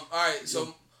 Alright,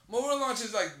 so mobile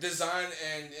launches like design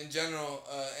and in general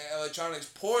and electronics.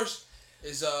 Porsche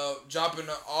is dropping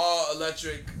an all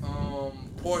electric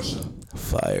Porsche.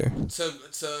 Fire.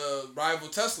 To rival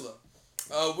Tesla.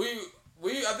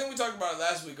 I think we talked about it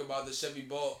last week about the Chevy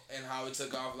Bolt and how it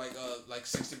took off like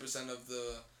 60% of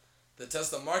the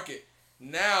Tesla market.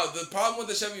 Now the problem with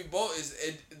the Chevy Bolt is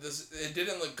it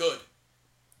didn't look good.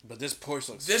 But this Porsche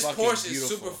looks. This fucking Porsche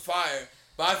beautiful. is super fire.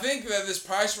 But I think that this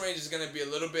price range is gonna be a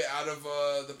little bit out of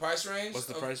the price range. What's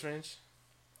the price range?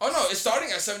 Oh no, it's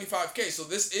starting at $75,000. So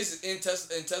this is in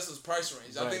Tesla's price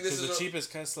range. Right, I think this is the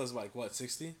cheapest Tesla is like what,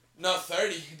 60? No,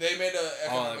 $30. They made an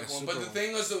economic one, but the one.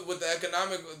 thing was with the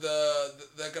economic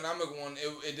one,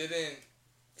 it didn't.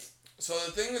 So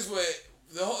the thing is with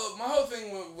my whole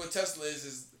thing with Tesla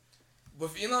is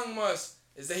with Elon Musk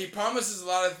is that he promises a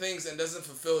lot of things and doesn't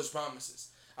fulfill his promises.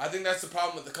 I think that's the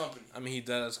problem with the company. I mean, he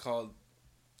does called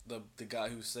the guy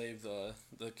who saved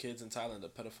the kids in Thailand a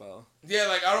pedophile. Yeah,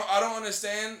 like I don't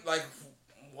understand like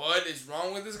what is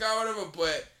wrong with this guy or whatever,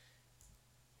 but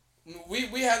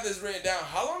we have this written down.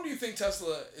 How long do you think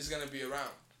Tesla is gonna be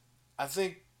around? I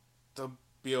think they'll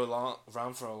be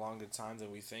around for a longer time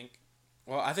than we think.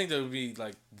 Well, I think they'll be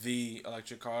like the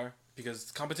electric car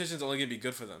because competition is only gonna be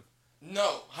good for them.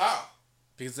 No, how?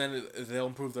 Because then they'll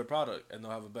improve their product and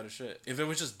they'll have a better shit. If it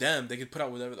was just them, they could put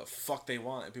out whatever the fuck they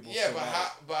want and people. Yeah,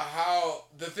 but how?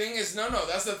 The thing is, no.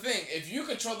 That's the thing. If you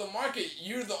control the market,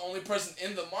 you're the only person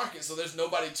in the market, so there's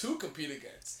nobody to compete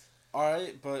against. All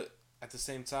right, but at the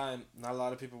same time, not a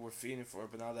lot of people were feeding for it.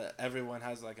 But now that everyone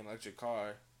has like an electric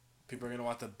car, people are gonna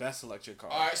want the best electric car.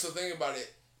 All right, so think about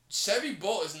it. Chevy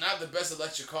Bolt is not the best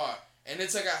electric car. And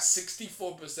it's like at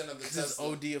 64% of the Tesla. It's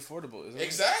OD affordable, isn't it?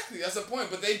 Exactly, that's the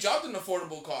point. But they dropped an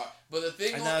affordable car. But the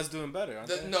thing, and now it's doing better. Aren't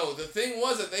they? No, the thing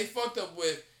was that they fucked up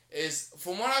with is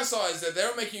from what I saw is that they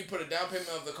were making you put a down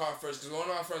payment of the car first. Because one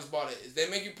of my friends bought it. Is they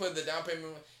make you put the down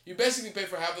payment. You basically pay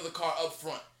for half of the car up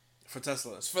front. For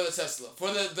Tesla. For the Tesla. For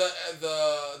the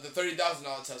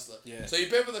 $30,000 Tesla. Yeah. So you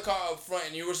pay for the car up front,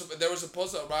 and they were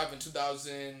supposed to arrive in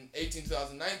 2018,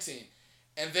 2019.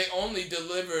 And they only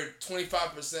delivered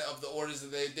 25% of the orders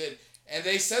that they did. And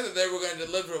they said that they were going to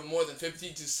deliver more than 50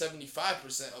 to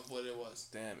 75% of what it was.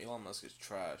 Damn, Elon Musk is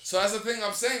trash. So that's the thing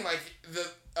I'm saying. Like,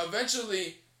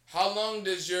 eventually, how long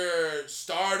does your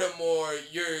stardom or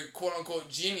your quote-unquote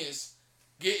genius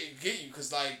get you?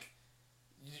 Because, like,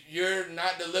 you're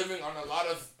not delivering on a lot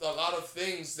of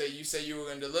things that you say you were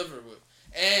going to deliver with.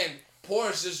 And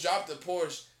Porsche just dropped the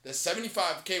Porsche. The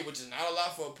 $75,000, which is not a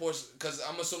lot for a Porsche, because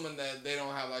I'm assuming that they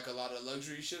don't have like a lot of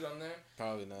luxury shit on there.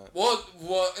 Probably not. Well,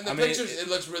 in the pictures it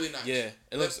looks really nice. Yeah,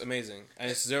 it looks amazing, and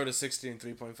it's 0 to 60 in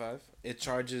 3.5. It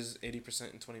charges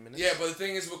 80% in 20 minutes. Yeah, but the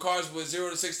thing is with cars with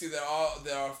 0 to 60 that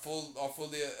are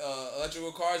fully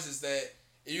electrical cars is that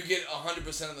you get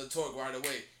 100% of the torque right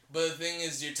away. But the thing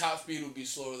is, your top speed will be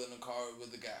slower than a car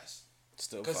with the gas.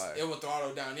 Still fire. Because it will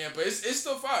throttle down. Yeah, but it's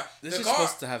still fire. This is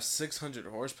supposed to have 600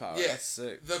 horsepower. Yeah, that's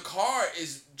sick. The car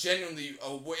is genuinely,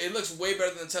 it looks way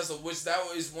better than the Tesla, which that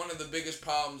is one of the biggest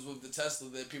problems with the Tesla,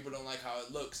 that people don't like how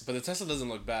it looks. But the Tesla doesn't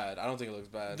look bad. I don't think it looks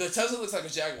bad. The Tesla looks like a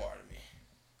Jaguar to me.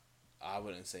 I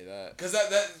wouldn't say that. Because that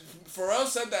Pharrell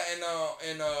said that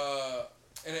in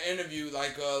an interview,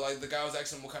 like the guy was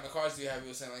asking him what kind of cars do you have. He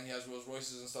was saying like he has Rolls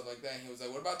Royces and stuff like that. And he was like,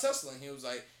 what about Tesla? And he was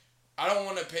like, I don't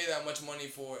want to pay that much money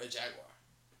for a Jaguar.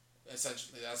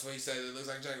 Essentially, that's what he said. It looks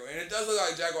like Jaguar, and it does look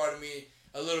like Jaguar to me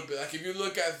a little bit. Like if you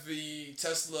look at the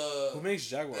Tesla, Who makes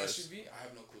Jaguars? SUV, I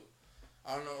have no clue.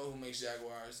 I don't know who makes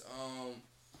Jaguars.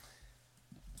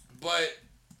 But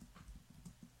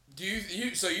do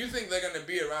you so you think they're gonna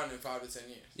be around in 5 to 10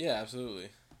 years? Yeah, absolutely.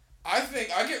 I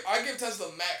think I give Tesla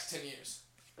max 10 years.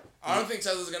 I don't think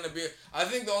Tesla's gonna be. I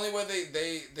think the only way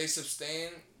they sustain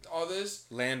all this.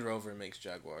 Land Rover makes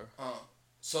Jaguar.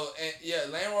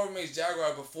 Land Rover makes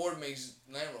Jaguar, but Ford makes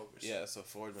Land Rovers. Yeah, so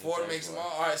Ford makes them all.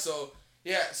 All right, so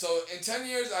in 10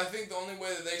 years, I think the only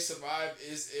way that they survive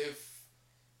is if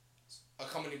a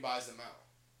company buys them out,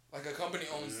 like a company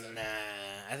owns them. Nah,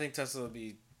 I think Tesla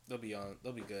they'll be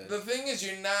good. The thing is,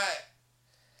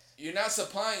 you're not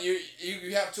supplying.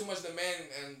 You have too much demand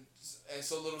and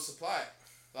so little supply.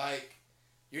 Like,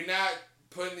 you're not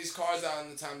putting these cars out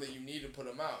in the time that you need to put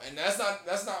them out, and that's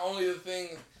not only the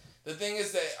thing. The thing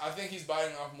is that I think he's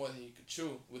biting off more than he could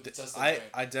chew with the Tesla brand.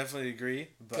 I definitely agree,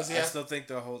 but I still think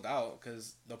they'll hold out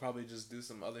because they'll probably just do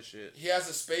some other shit. He has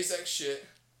a SpaceX shit.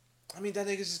 I mean, that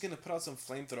nigga's just gonna put out some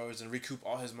flamethrowers and recoup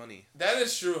all his money. That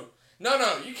is true. No,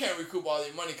 you can't recoup all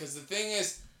your money because the thing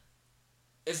is,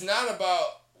 it's not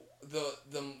about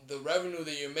the revenue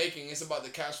that you're making. It's about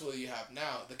the cash flow you have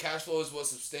now. The cash flow is what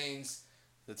sustains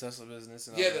the Tesla business.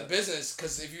 And the business.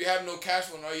 Because if you have no cash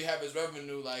flow and all you have is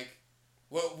revenue, like.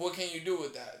 What can you do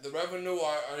with that? The revenue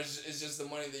is just the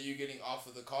money that you're getting off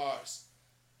of the cars.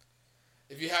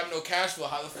 If you have no cash flow,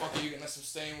 how the fuck are you gonna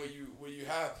sustain what you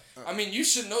have? I mean, you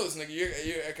should know this, nigga.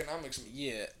 You're economics.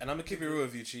 Yeah, and I'm gonna keep it real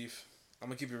with you, Chief. I'm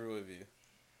gonna keep it real with you.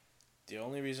 The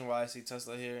only reason why I see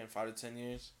Tesla here in 5 to 10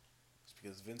 years is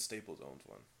because Vince Staples owns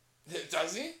one.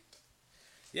 Does he?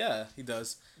 Yeah, he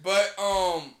does. But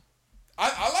I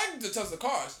like the Tesla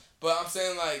cars, but I'm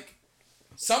saying like.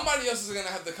 Somebody else is going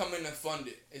to have to come in and fund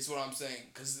it, is what I'm saying.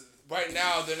 Because right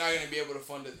now, they're not going to be able to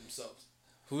fund it themselves.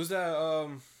 Who's that,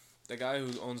 the guy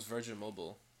who owns Virgin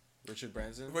Mobile? Richard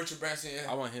Branson? Richard Branson, yeah.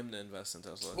 I want him to invest in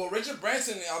Tesla. Well, Richard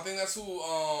Branson, I think that's who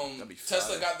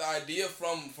Tesla got the idea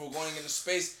from for going into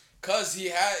space. Because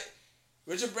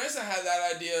Richard Branson had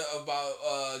that idea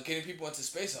about getting people into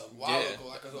space a while ago,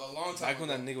 like a long time back ago. when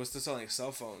that nigga was still selling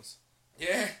cell phones.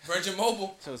 Yeah, Virgin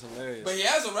Mobile. That was hilarious. But he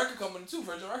has a record company too,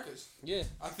 Virgin Records. Yeah.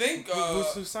 I think...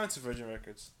 Who's signed to Virgin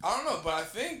Records? I don't know, but I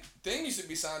think Thing used to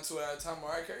be signed to it at a time.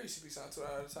 Mariah Carey used to be signed to it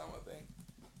at a time, I think.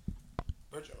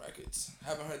 Virgin Records.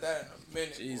 Haven't heard that in a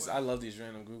minute. Jeez, boy. I love these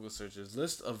random Google searches.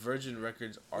 List of Virgin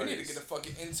Records artists. We need to get a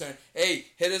fucking intern. Hey,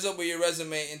 hit us up with your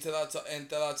resume until I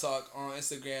talk on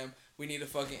Instagram. We need a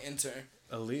fucking intern.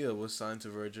 Aaliyah was signed to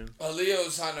Virgin. Aaliyah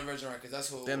was signed to Virgin Records. That's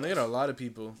who. Damn, they had a lot of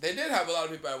people. They did have a lot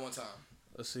of people at one time.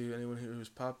 Let's see, anyone here who's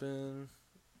popping?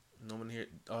 No one here.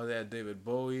 Oh, they had David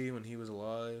Bowie when he was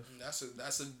alive. That's a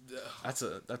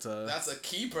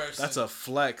key person. That's a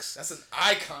flex. That's an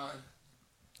icon.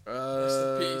 Rest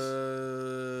in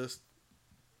peace.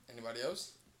 Anybody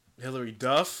else? Hilary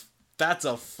Duff. That's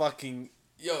a fucking.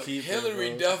 Yo,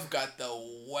 Hilary Duff got the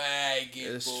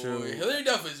wagon. It's boy. true. Hilary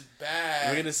Duff is bad.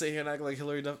 We're gonna sit here and act like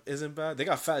Hilary Duff isn't bad. They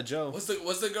got Fat Joe. What's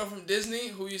the girl from Disney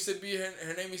who used to be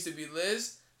her name used to be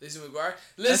Liz? Lizzie McGuire.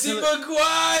 Lizzie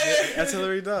McGuire. That's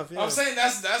Hilary Duff. Yeah. I'm saying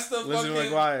that's the Lizzie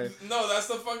fucking. McGuire. No, that's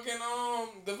the fucking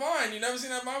Divine. You never seen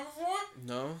that Vine before?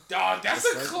 No. Dog, that's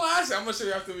a classic. I'm gonna show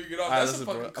you after we get off. That's a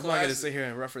fucking classic. I'm not gonna sit here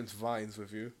and reference Vines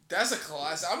with you. That's a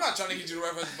classic. I'm not trying to get you to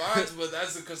reference Vines, but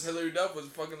that's because Hilary Duff was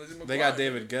fucking Lizzie McGuire. They got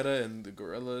David Guetta and the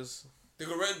Gorillaz. The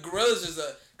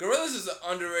Gorillaz is an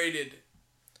underrated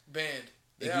band.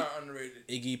 They are underrated.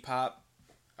 Iggy Pop.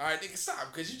 All right, nigga,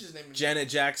 stop, because you just named Janet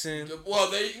Jackson.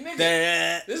 Well, this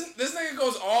nigga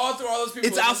goes all through all those people.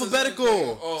 It's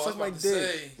alphabetical. Oh, suck my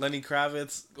dick. Lenny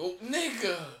Kravitz. Go,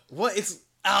 nigga. What? It's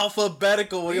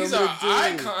alphabetical. What These are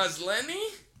icons, Lenny.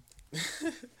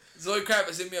 Zoe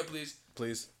Kravitz, hit me up, please.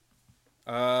 Please.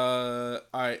 All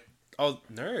right. Oh,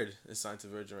 Nerd is signed to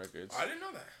Virgin Records. I didn't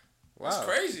know that. Wow. That's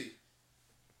crazy.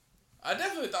 I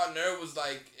definitely thought Nerd was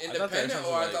like independent,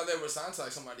 I thought they were signed to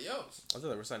like somebody else. I thought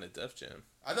they were signed to Def Jam.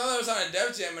 I thought they were signed to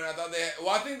Def Jam, and I thought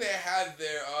I think they had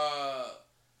their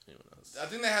I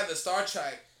think they had the Star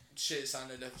Trek shit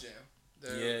signed to Def Jam. The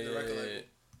record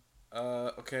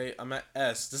label. Okay, I'm at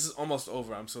S. This is almost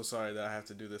over. I'm so sorry that I have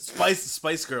to do this.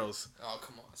 Spice Girls. Oh,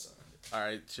 come on, son. All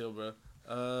right, chill, bro.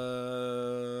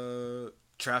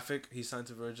 Traffic. He signed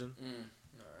to Virgin.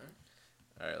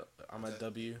 All right. I'm at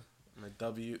W.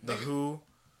 The Who.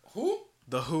 Who?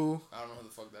 The Who. I don't know who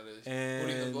the fuck that is. And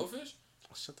Hootie and the Blowfish?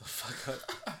 Shut the fuck up.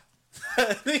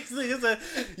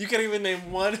 You can't even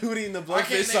name one Hootie and the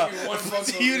Blowfish song. I can't name you one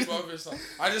fucking Hootie and the Blowfish song.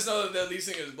 I just know that their lead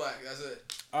singer is black. That's it.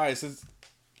 All right, so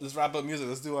let's wrap up music.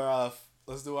 Let's do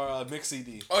our mix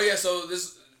CD. Oh yeah, so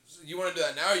You want to do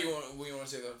that now, or you want to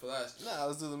save that for last? Nah,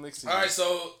 let's do the mix. All right,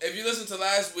 so if you listen to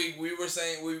last week, we were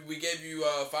saying we gave you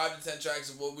 5 to 10 tracks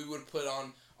of what we would put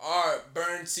on our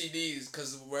burned CDs,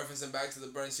 because we're referencing back to the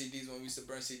burned CDs when we used to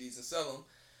burn CDs and sell them.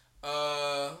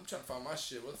 I'm trying to find my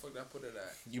shit. Where the fuck did I put it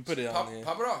at? You put it on here.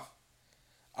 Pop it off.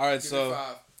 All right, Give so me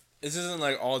 5. this isn't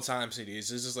like all time CDs.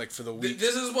 This is like for the week.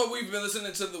 This is what we've been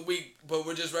listening to the week, but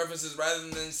we're just references rather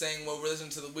than saying what we're listening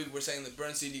to the week. We're saying the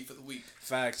burn CD for the week.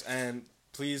 Facts, and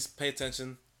please pay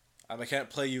attention. I can't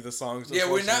play you the songs. Yeah,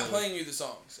 we're not playing you the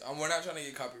songs. We're not trying to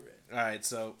get copyrighted. All right,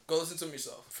 so go listen to them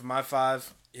yourself. For my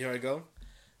 5, here I go.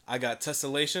 I got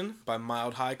Tessellation by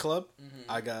Mild High Club. Mm-hmm.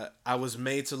 I got I Was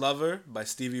Made to Love Her by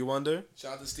Stevie Wonder.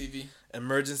 Shout out to Stevie.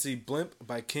 Emergency Blimp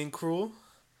by King Cruel.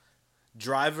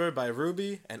 Driver by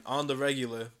Ruby. And On the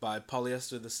Regular by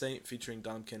Polyester the Saint featuring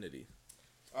Dom Kennedy.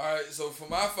 Alright, so for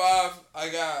my 5, I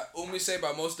got Umise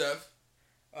by Mos Def.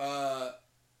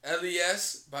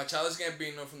 LES by Childish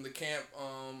Gambino from the Camp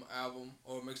album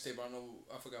or mixtape.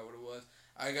 I forgot what it was.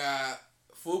 I got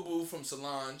Fubu from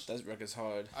Solange. That record's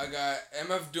hard. I got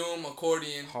MF Doom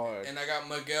Accordion. Hard. And I got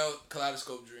Miguel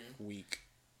Kaleidoscope Dream. Weak.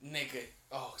 Nigga.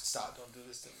 Oh, stop. Don't do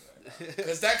this to me right now.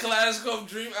 Because that Kaleidoscope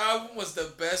Dream album was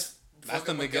the best That's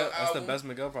the Miguel album. That's the best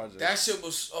Miguel project. That shit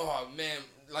was, oh man.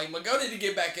 Like, Miguel need to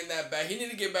get back in that bag. He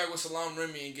need to get back with Salaam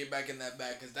Remy and get back in that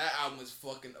bag. Because that album is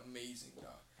fucking amazing, dog.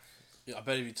 Yeah, I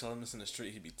bet if you tell him this in the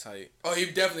street, he'd be tight. Oh, he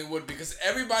definitely would, because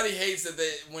everybody hates that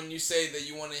when you say that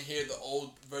you want to hear the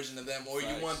old version of them, or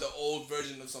you want the old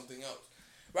version of something else.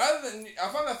 Rather than, I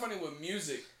find that funny with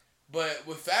music, but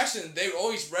with fashion, they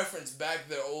always reference back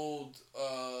their old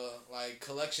like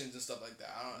collections and stuff like that.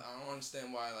 I don't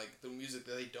understand why like the music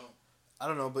that they don't. I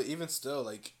don't know, but even still,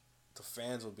 like the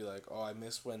fans will be like, "Oh, I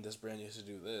miss when this brand used to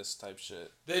do this type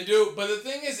shit." They do, but the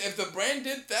thing is, if the brand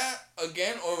did that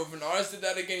again, or if an artist did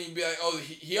that again, you'd be like, "Oh,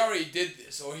 he already did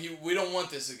this," or we don't want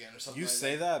this again," or something. You like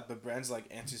say that, but brands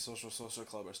like Antisocial Social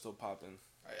Club are still popping.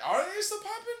 Are they still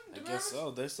popping? I guess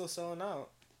so. They're still selling out.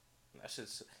 That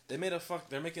shit's. They're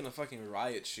making a fucking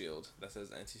riot shield that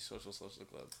says Antisocial Social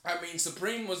Club. I mean,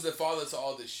 Supreme was the father to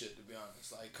all this shit. To be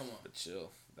honest, like, come on. But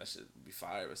chill. That should be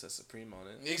fire. It says Supreme on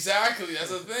it. Exactly,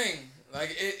 that's the thing.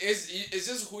 Like it's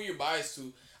just who you're biased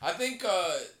to. I think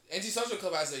Antisocial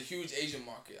Club has a huge Asian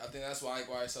market. I think that's why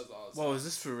it sells all this. Whoa, is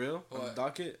this for real? On the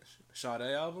docket, Sade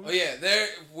album. Oh yeah,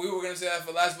 we were gonna say that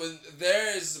for last, but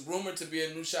there is rumored to be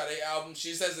a new Sade album.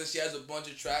 She says that she has a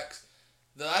bunch of tracks.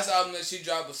 The last album that she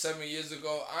dropped was 7 years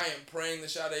ago. I am praying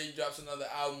that Sade drops another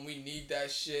album. We need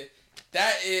that shit.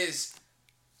 That is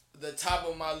the top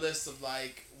of my list of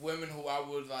like women who I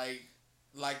would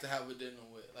like to have a dinner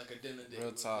with, like a dinner date.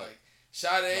 Real talk. Like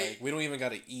Sade. Like, we don't even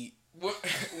gotta eat.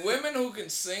 Women who can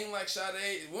sing like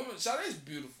Sade. Sade is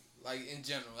beautiful. Like in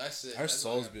general, that's it. Her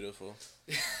soul's beautiful.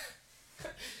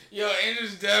 Yo,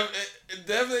 Angel's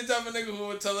definitely the type of nigga who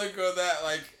would tell a girl that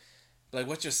like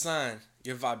what's your sign?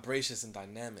 Your vibrations and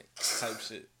dynamic type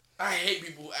shit. I hate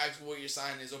people who ask what your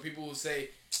sign is, or people who say,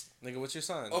 "Nigga, what's your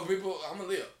sign?" Or people, I'm a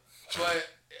Leo, but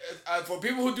for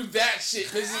people who do that shit,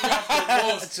 pisses me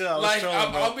off the most. Like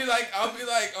I'll be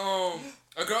like,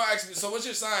 a girl asks me, "So what's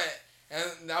your sign?"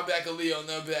 And I'll be like a Leo, and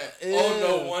they'll be like, "Oh,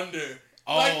 no wonder."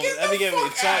 Oh, like, get the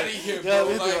fuck out of here,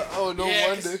 bro. Oh, no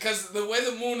wonder. Because the way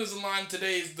the moon is aligned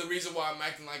today is the reason why I'm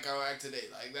acting like I act today.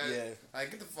 Like that. Yeah. Like,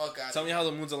 get the fuck out of here. Tell me how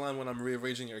the moon's aligned when I'm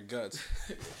rearranging your guts.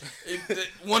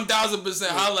 1000%.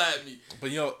 Holla at me. But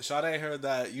yo, Sade heard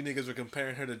that you niggas were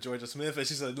comparing her to Georgia Smith, and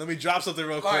she said, "Let me drop something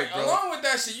real quick, bro." Along with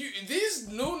that shit, these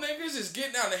new niggas is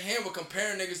getting out of hand with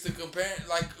comparing niggas to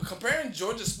comparing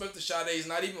Georgia Smith to Sade is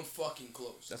not even fucking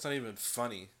close. That's not even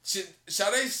funny.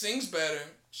 Sade sings better.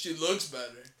 She looks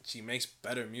better. She makes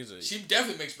better music. She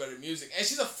definitely makes better music. And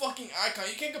she's a fucking icon.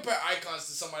 You can't compare icons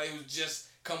to somebody who's just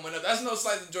coming up. That's no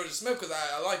slight to Georgia Smith because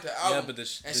I like the album. Yeah, but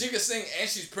she can sing and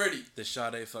she's pretty. Did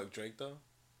Sade fuck Drake though?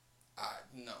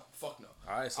 No. Fuck no.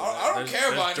 Alright, so I don't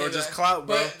care about Georgia's clout,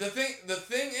 bro. But the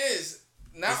thing is,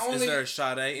 is there a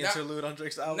Sade interlude on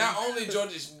Drake's album? Not only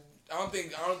Georgia's... I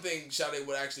don't think Sade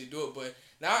would actually do it, but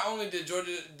not only did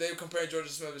they compare Georgia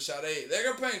Smith to Sade, they're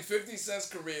comparing 50 Cent's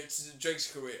career to Drake's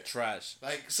career. Trash.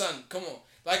 Like, son, come on.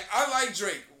 Like, I like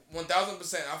Drake,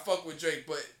 1000%. I fuck with Drake,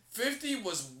 but 50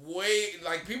 was way,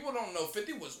 like, people don't know,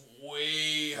 50 was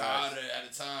way hotter at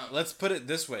the time. Let's put it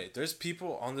this way. There's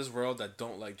people on this world that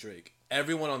don't like Drake.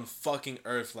 Everyone on fucking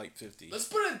earth like 50. Let's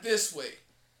put it this way.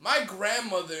 My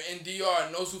grandmother in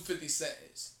DR knows who 50 Cent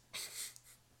is.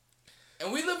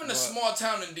 And we live in a small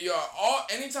town in DR.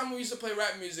 Anytime we used to play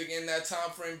rap music in that time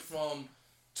frame from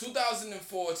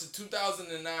 2004 to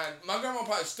 2009, my grandma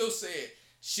probably still say it.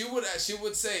 She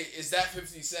would say, "Is that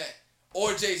 50 Cent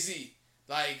or Jay-Z?"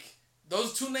 Like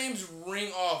those two names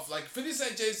ring off. Like 50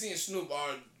 Cent, Jay-Z, and Snoop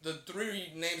are the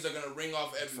three names that are gonna ring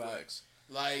off everywhere. Facts.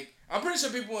 Like, I'm pretty sure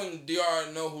people in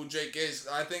DR know who Drake is.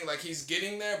 I think like he's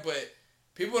getting there, but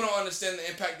people don't understand the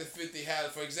impact that 50 had.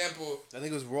 For example, I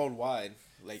think it was worldwide.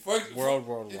 Like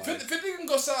worldwide. 50 can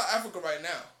go sell out Africa right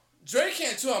now. Drake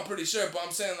can too, I'm pretty sure. But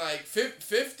I'm saying like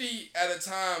 50 at a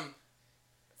time.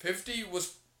 50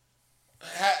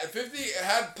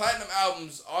 had platinum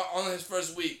albums on his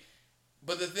first week.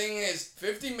 But the thing is,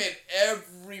 50 made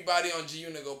everybody on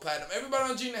G-Unit go platinum. Everybody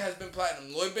on G-Unit has been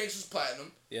platinum. Lloyd Banks was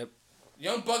platinum. Yep.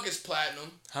 Young Buck is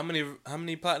platinum. How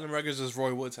many platinum records does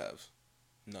Roy Woods have?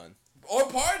 None. Or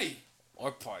Party.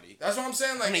 Or Party. That's what I'm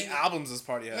saying. Like, how many albums does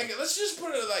Party have? Like, let's just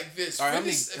put it like this. All right,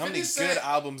 how many good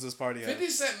albums does Party have? 50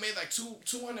 Cent made like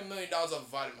 $200 million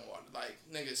off vitamin water. Like,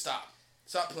 nigga, stop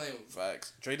playing with me.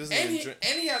 Facts. Drake doesn't drink.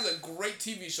 And he has a great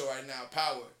TV show right now,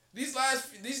 Power. These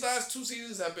last 2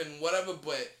 seasons have been whatever,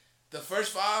 but the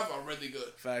first 5 are really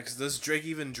good. Facts. Does Drake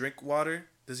even drink water?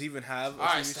 Does he even have a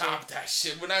Alright, stop that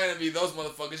shit. We're not gonna be those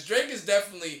motherfuckers. Drake is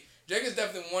definitely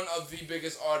one of the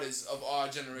biggest artists of our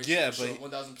generation. Yeah, sure,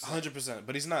 but 1000%. 100%.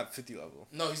 But he's not 50 level.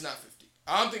 No, he's not 50.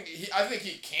 I think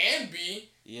he can be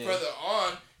further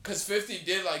on. Cause 50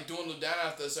 did like dwindle down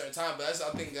after a certain time, but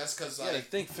I think that's cause like. Yeah, I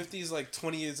think 50 is like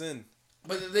 20 years in.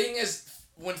 But the thing is,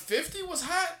 when 50 was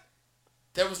hot,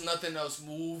 there was nothing else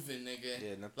moving, nigga. Yeah,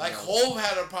 nothing like else. Hov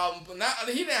had a problem,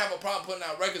 he didn't have a problem putting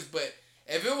out records, but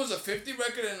if it was a 50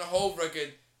 record and a Hov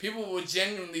record, people would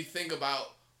genuinely think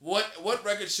about what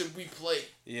record should we play.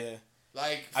 Yeah.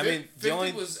 Like,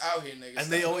 50 was out here, nigga. And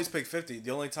they always pick 50.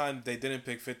 The only time they didn't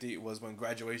pick 50 was when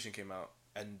Graduation came out,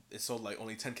 and it sold like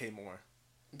only 10K more.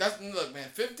 Look, man.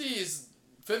 50 is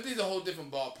a whole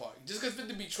different ballpark. Just cause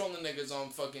 50 be trolling niggas on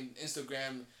fucking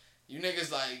Instagram, you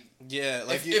niggas like. Yeah,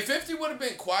 like if 50 would have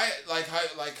been quiet, like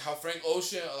how Frank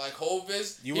Ocean or like Hov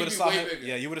is, you would have saw him. Bigger.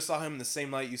 Yeah, you would have saw him in the same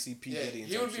light you see P Diddy.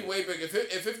 He would be way bigger.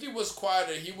 If 50 was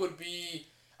quieter, he would be.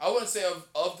 I wouldn't say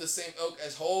of the same ilk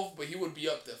as Hov, but he would be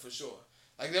up there for sure.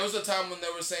 Like, there was a time when they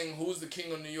were saying, who's the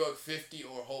king of New York, 50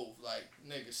 or Hov? Like,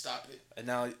 nigga, stop it. And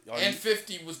now...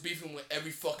 50 was beefing with every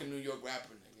fucking New York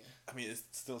rapper, nigga. I mean, it's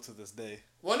still to this day.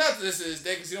 Well, not to this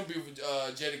day, because he don't beef with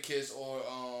Jadakiss or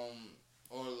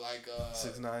like...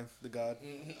 6ix9ine, the God.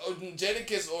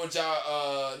 Jadakiss or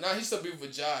Ja... Nah, he still beef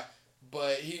with Ja.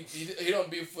 But he don't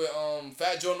beef with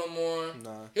Fat Joe no more.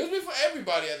 Nah. He was beefing with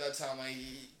everybody at that time. Like,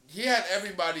 he had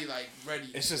everybody, like, ready.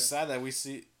 It's just sad that we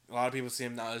see... A lot of people see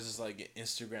him now as just like an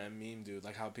Instagram meme dude,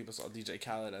 like how people saw DJ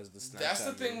Khaled as the Snapchat. That's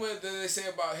the thing that they say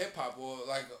about hip hop, or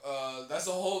like that's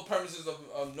the whole purposes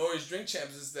of Nori's Drink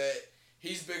Champs, is that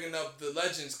he's bigging up the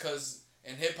legends, cause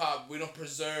in hip hop we don't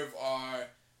preserve our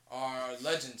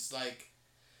legends. Like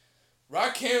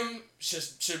Rakim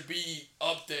should be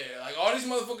up there. Like all these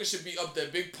motherfuckers should be up there.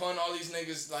 Big Pun, all these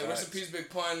niggas, like rest in peace, Big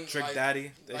Pun. Trick like,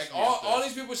 Daddy. Like all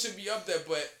these people should be up there,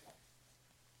 but.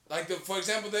 Like, for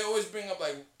example, they always bring up,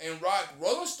 like, in rock,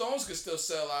 Rolling Stones could still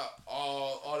sell out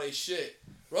all they shit.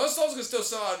 Rolling Stones could still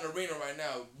sell out an arena right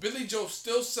now. Billy Joe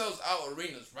still sells out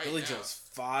arenas right now. Billy Joe's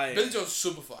fire. Billy Joe's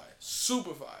super fire.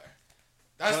 Super fire.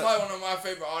 That's probably one of my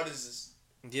favorite artists.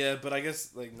 Yeah, but I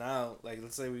guess, like, now, like,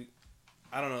 let's say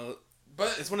I don't know.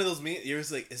 But it's one of those you're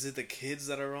just like, is it the kids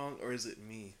that are wrong, or is it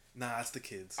me? Nah, it's the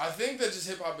kids. I think that just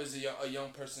hip-hop is a young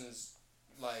person's,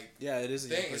 like... Yeah, it is a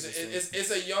thing. Young person's thing.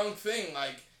 It's a young thing,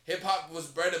 like... Hip hop was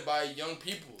bred by young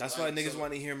people. That's like, why niggas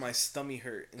want to hear my stummy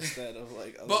hurt instead of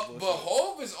like. But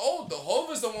Hov is old. The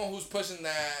Hov is the one who's pushing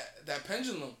that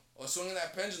pendulum or swinging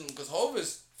that pendulum, because Hov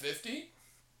is 50,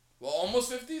 well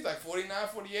almost 50, like 49,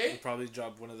 48. He probably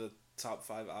dropped one of the top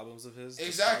 5 albums of his.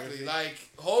 Exactly, like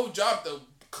Hov dropped a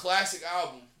classic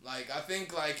album. Like I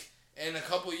think like in a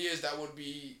couple of years that would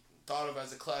be thought of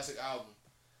as a classic album.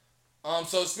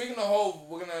 So speaking of Hov,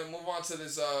 we're gonna move on to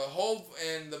this Hov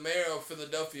and the mayor of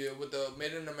Philadelphia with the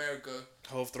Made in America.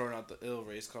 Hov throwing out the ill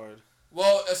race card.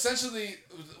 Well, essentially,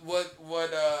 what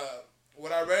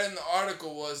I read in the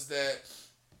article was that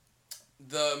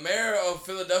the mayor of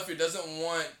Philadelphia doesn't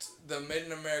want the Made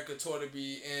in America tour to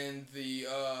be in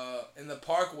the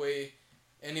Parkway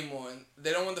anymore. And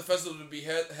they don't want the festival to be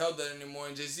held there anymore.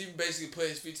 And Jay-Z basically put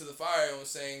his feet to the fire and was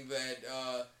saying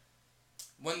that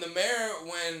when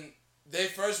they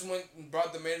first went and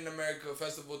brought the Made in America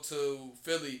festival to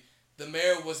Philly, the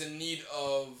mayor was in need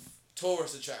of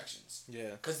tourist attractions. Yeah.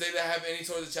 Because they didn't have any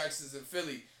tourist attractions in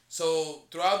Philly. So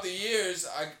throughout the years,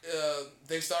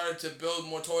 they started to build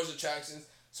more tourist attractions.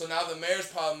 So now the mayor's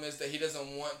problem is that he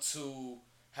doesn't want to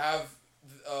have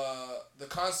the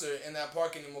concert in that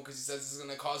park anymore, because he says it's going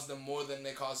to cost them more than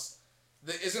they cost.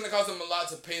 It's going to cost them a lot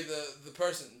to pay the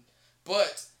person.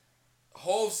 But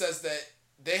Hov says that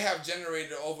they have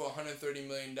generated over $130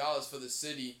 million for the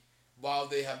city while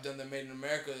they have done the Made in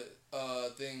America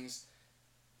things.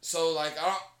 So like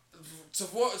so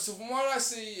from what I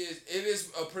see, it is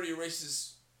a pretty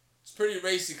racist. It's pretty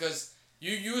racy because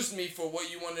you used me for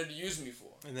what you wanted to use me for.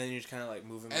 And then you're just kind of like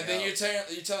moving. And then you're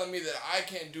telling me that I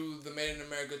can't do the Made in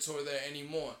America tour there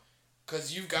anymore,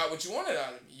 cause you got what you wanted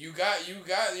out of me. You got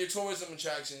your tourism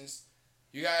attractions.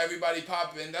 You got everybody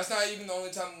popping. That's not even the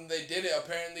only time they did it.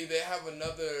 Apparently, they have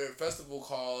another festival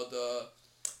called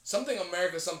something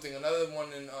America something. Another one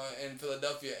in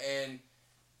Philadelphia, and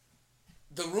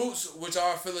the Roots, which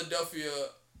are Philadelphia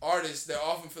artists, they're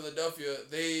all from Philadelphia.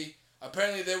 They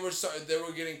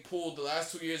were getting pulled the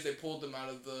last 2 years. They pulled them out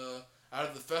of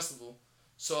the festival.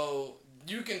 So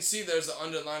you can see there's an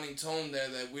underlining tone there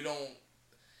that we don't.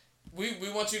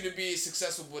 We want you to be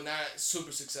successful, but not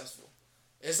super successful.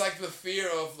 It's like the fear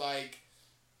of like.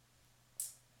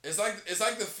 It's like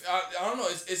I don't know.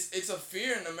 It's a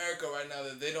fear in America right now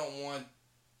that they don't want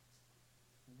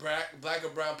black or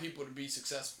brown people to be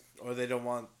successful. Or they don't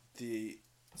want the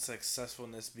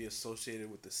successfulness to be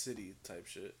associated with the city type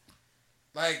shit.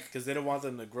 Like, because they don't want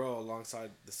them to grow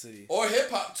alongside the city. Or hip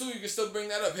hop too. You can still bring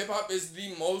that up. Hip hop is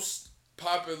the most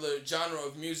popular genre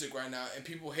of music right now, and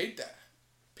people hate that.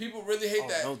 People really hate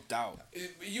that. No doubt.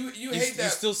 You hate that. You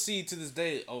still see to this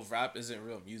day, rap isn't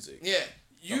real music. Yeah,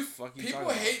 people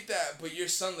hate that, but your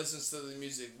son listens to the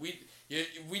music. We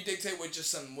dictate what your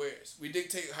son wears. We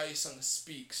dictate how your son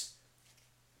speaks.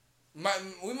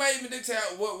 We might even dictate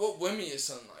what women your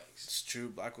son likes. It's true.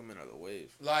 Black women are the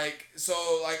wave.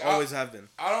 Always have been.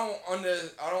 I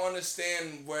don't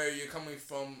understand where you're coming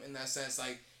from in that sense.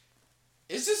 Like,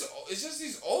 it's just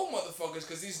these old motherfuckers,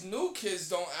 because these new kids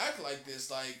don't act like this.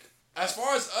 Like, as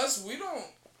far as us, we don't.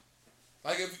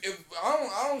 Like, if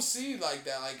I don't see like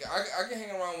that. Like, I can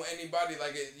hang around with anybody.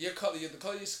 Like, the color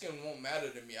of your skin won't matter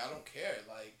to me. I don't care.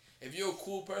 Like, if you're a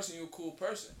cool person, you're a cool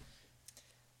person.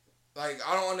 Like,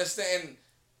 I don't understand,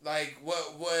 like,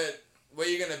 where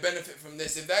you're gonna benefit from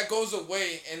this. If that goes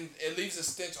away and it leaves a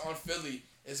stench on Philly,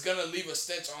 it's gonna leave a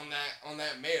stench on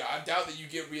that mayor. I doubt that you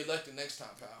get reelected next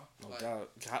time, pal. No doubt.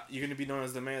 You're gonna be known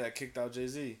as the mayor that kicked out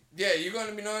Jay-Z. Yeah, you're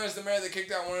gonna be known as the mayor that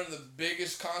kicked out one of the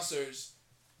biggest concerts.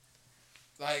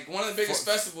 Like, one of the biggest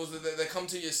festivals that come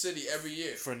to your city every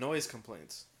year. For noise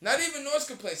complaints. Not even noise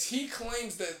complaints. He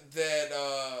claims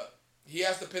that he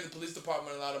has to pay the police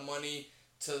department a lot of money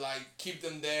to, like, keep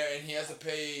them there, and he has to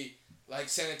pay, like,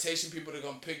 sanitation people to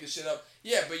come pick the shit up.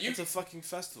 Yeah, but it's a fucking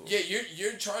festival. Yeah,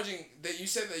 you're charging that. You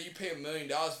said that you pay $1 million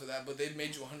for that, but they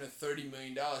made you $130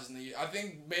 million in the year. I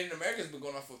think Made in America has been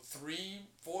going on for 3,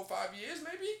 4, 5 years,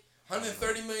 maybe.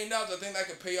 $130 million. I think that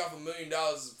could pay off $1 million in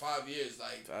 5 years.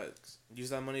 Like,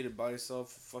 use that money to buy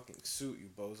yourself a fucking suit, you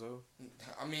bozo.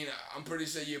 I mean, I'm pretty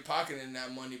sure you're pocketing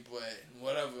that money, but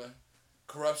whatever.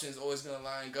 Corruption is always gonna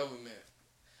lie in government.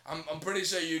 I'm pretty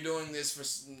sure you're doing this for.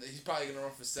 He's probably gonna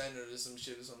run for senator or some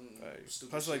shit or something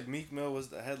stupid. Plus, shit. like, Meek Mill was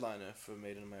the headliner for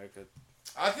Made in America.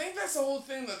 I think that's the whole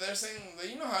thing that they're saying. That,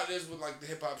 you know how it is with, like, the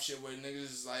hip hop shit, where niggas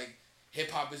is like,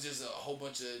 hip hop is just a whole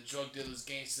bunch of drug dealers,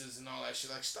 gangsters, and all that shit.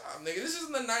 Like, stop, nigga. This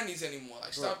isn't the 90s anymore.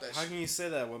 Like, stop that shit. How can you say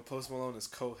that when Post Malone is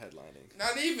co-headlining?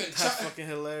 Not even. That's fucking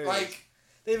hilarious. Like,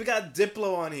 they even got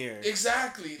Diplo on here.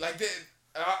 Exactly. Like,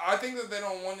 I think that they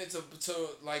don't want it to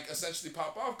like, essentially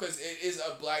pop off, because it is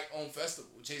a black-owned festival.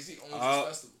 Jay-Z owns this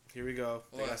festival. Here we go.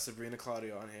 They got Sabrina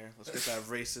Claudio on here. Let's get that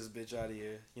racist bitch out of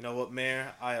here. You know what,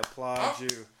 Mayor? I applaud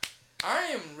you. I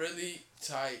am really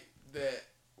tight that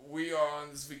we are on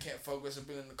this We Can't Focus on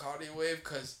being in the Claudio wave,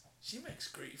 because she makes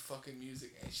great fucking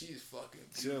music, and she's fucking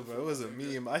beautiful. Chill, bro. It was a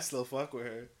meme. I still fuck with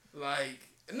her. Like,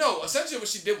 no, essentially what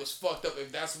she did was fucked up,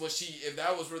 if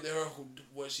that was really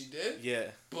what she did. Yeah.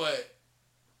 But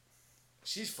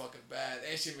she's fucking bad,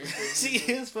 and she makes great She music.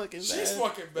 is fucking bad. She's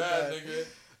fucking bad, nigga.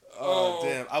 Oh,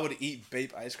 damn. I would eat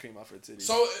Bape ice cream off her titties.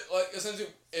 So, like, essentially,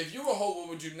 if you were Hope, what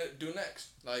would you do next?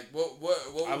 Like, what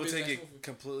would I would be take the it next movie?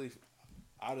 completely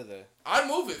out of there. I'd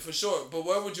move it, for sure. But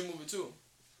where would you move it to?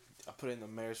 I put it in the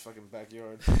mayor's fucking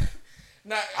backyard.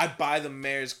 Now, I'd buy the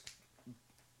mayor's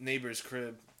neighbor's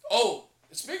crib. Oh,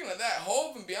 speaking of that,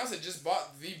 Hope and Beyonce just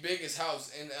bought the biggest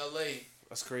house in L.A.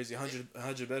 That's crazy. 100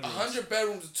 bedrooms. 100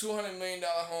 bedrooms, a $200 million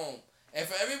home. And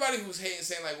for everybody who's hating,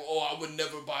 saying like, oh, I would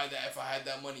never buy that if I had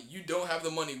that money. You don't have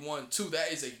the money, one. Two,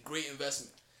 that is a great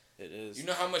investment. It is. You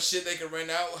know how much shit they can rent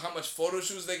out, how much photo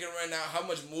shoots they can rent out, how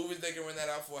much movies they can rent that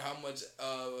out for, how much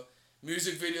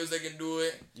music videos they can do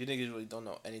it. You niggas really don't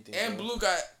know anything. And Blue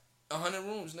got 100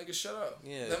 rooms, nigga. Shut up.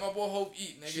 Yeah. Let my boy Hope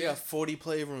eat, nigga. She got 40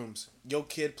 playrooms. Your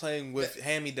kid playing with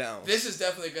hand-me-downs. This is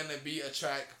definitely gonna be a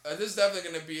track. This is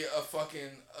definitely gonna be a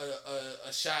fucking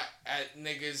a shot at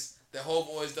niggas that Hov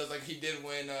always does, like he did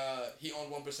when he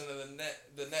owned 1% of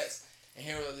the Nets, and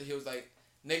he was like,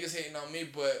 niggas hating on me,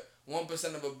 but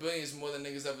 1% of a billion is more than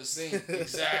niggas ever seen.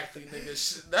 Exactly,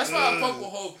 niggas. That's why I fuck with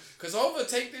Hov, cause Hov will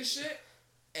take this shit,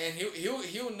 and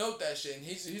he'll note that shit, and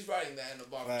he's writing that in the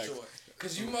bar for sure.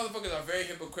 Cause you motherfuckers are very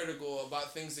hypocritical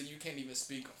about things that you can't even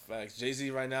speak on. Facts. Jay-Z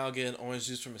right now getting orange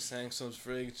juice from a Samsung's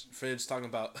fridge talking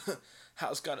about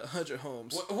house got 100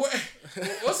 homes.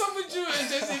 What's up with you and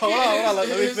Jay-Z? Hold on. Let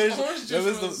me finish.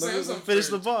 Let me finish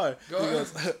the bar. Go ahead.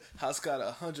 Goes, house got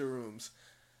 100 rooms.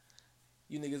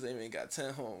 You niggas ain't even got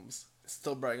 10 homes.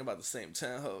 Still bragging about the same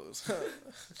 10 hoes.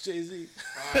 Jay-Z.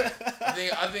 Right.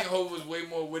 I think Hov was way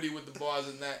more witty with the bars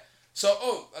than that.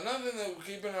 So, another thing that we're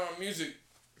keeping on music,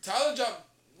 Tyler dropped,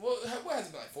 what has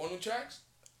it been, like 4 new tracks?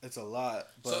 It's a lot,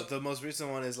 but the most recent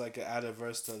one is like an added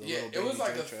verse to the Little Baby it was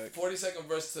like a track. 40-second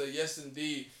verse to Yes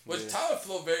Indeed, which Tyler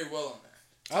flowed very well on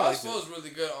that. Tyler's flow is really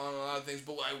good on a lot of things,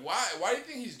 but like, why do you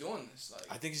think he's doing this? Like,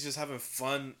 I think he's just having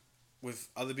fun with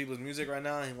other people's music right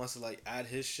now, and he wants to like add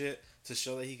his shit to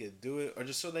show that he could do it, or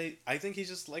just so that I think he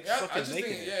just likes fucking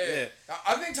making it. Yeah.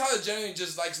 I think Tyler genuinely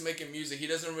just likes making music. He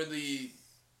doesn't really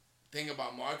think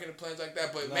about marketing plans like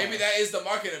that, but maybe that is the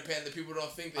marketing plan that people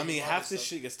don't think. That half this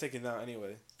shit gets taken down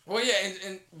anyway. Well,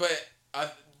 yeah, but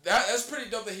that's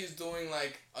pretty dope that he's doing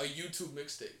like a YouTube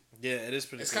mixtape. Yeah, it is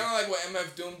pretty. It's kind of like what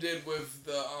MF Doom did with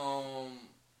the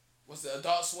what's the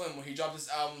Adult Swim, when he dropped his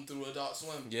album through Adult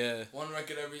Swim. Yeah. One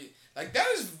record every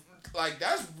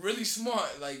that's really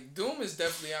smart. Like Doom is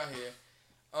definitely out here.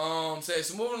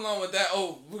 So moving along with that.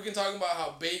 Oh, we can talk about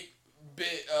how Bape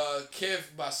bit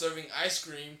Kith by serving ice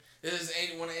cream. This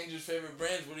is one of Angel's favorite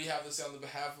brands. What do you have to say on the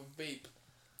behalf of Bape?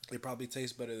 It probably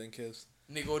tastes better than Kith.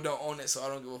 Nigga don't own it, so I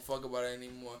don't give a fuck about it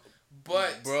anymore.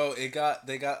 But bro, they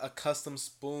got a custom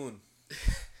spoon.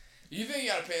 You think you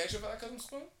gotta pay extra for that custom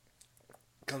spoon?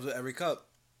 Comes with every cup.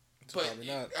 But probably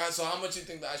not. So how much do you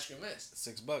think the ice cream is?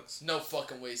 $6. No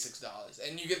fucking way, $6.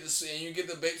 And you get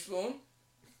the Bape spoon.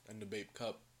 And the Bape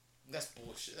cup. That's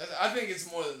bullshit. I think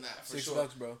it's more than that for sure.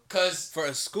 $6, bro. Cause for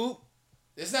a scoop,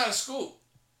 it's not a scoop.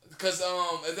 Because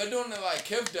if they're doing it like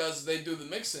Kith does, they do the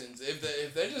mix-ins.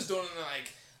 If they're just doing it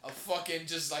like a fucking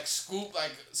just like scoop,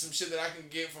 like some shit that I can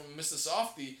get from Mr.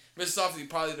 Softy. Mr. Softy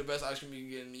probably the best ice cream you can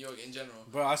get in New York in general.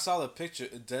 Bro, I saw the picture.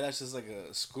 Deadass just like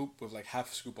a scoop with like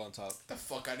half a scoop on top. Get the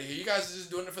fuck out of here! You guys are just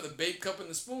doing it for the Bape cup and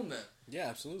the spoon then. Yeah,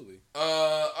 absolutely.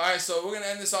 All right, so we're gonna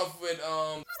end this off with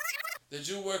the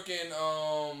Jew working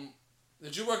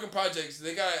projects.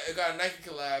 They got a Nike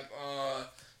collab.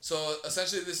 So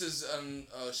essentially, this is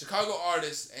a Chicago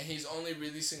artist, and he's only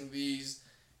releasing these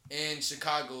in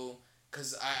Chicago.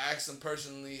 Cause I asked him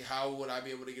personally, how would I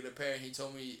be able to get a pair, and he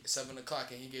told me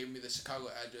 7:00, and he gave me the Chicago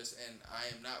address, and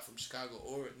I am not from Chicago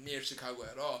or near Chicago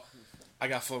at all. I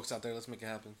got folks out there. Let's make it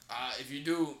happen. If you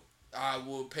do, I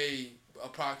will pay a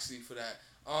proxy for that.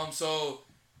 So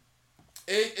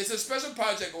it's a special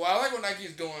project. Well, I like what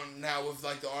Nike's doing now with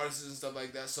like the artists and stuff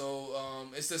like that. So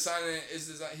he's designing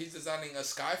a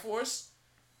Skyforce.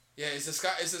 Yeah, it's a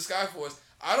Skyforce.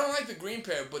 I don't like the green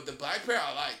pair, but the black pair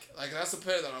I like. Like that's the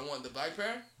pair that I want. The black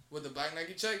pair with the black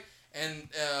Nike check, and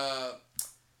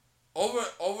over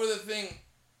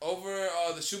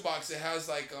the shoebox it has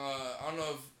like I don't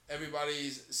know if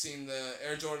everybody's seen the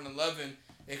Air Jordan 11.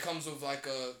 It comes with like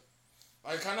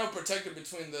a kind of protector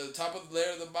between the top of the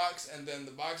layer of the box, and then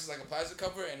the box is like a plastic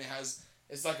cover, and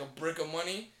it's like a brick of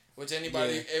money. Which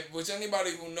anybody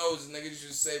who knows niggas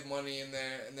should save money in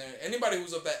there, anybody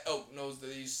who's of that ilk knows that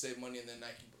they used to save money in their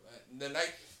Nike.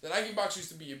 The Nike box used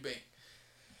to be your bank.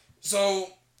 So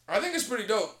I think it's pretty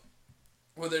dope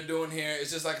what they're doing here.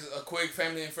 It's just like a quick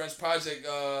family and friends project.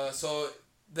 So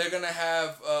they're gonna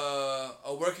have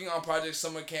a working on project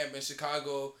summer camp in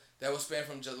Chicago that will span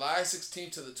from July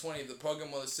 16th to the 20th. The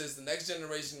program will assist the next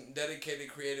generation dedicated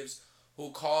creatives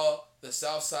who call the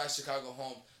South Side Chicago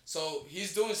home. So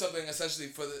he's doing something essentially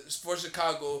for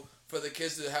Chicago, for the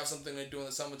kids to have something to do in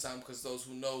the summertime, because those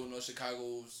who know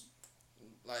Chicago's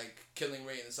like killing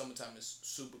rate in the summertime is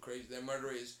super crazy. Their murder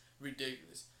rate is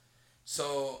ridiculous.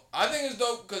 So I think it's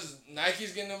dope because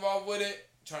Nike's getting involved with it,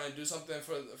 trying to do something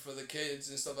for the kids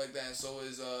and stuff like that. And so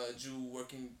is Jew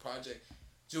working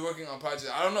on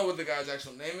project. I don't know what the guy's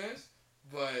actual name is,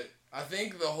 but I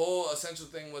think the whole essential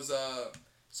thing was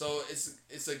so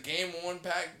it's a game worn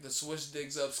pack. The Swish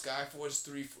digs up Skyforce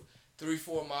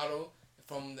 3.4 model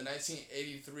from the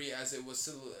 1983 as it was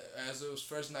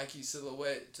first Nike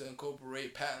silhouette to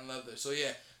incorporate patent leather. So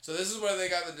yeah, so this is where they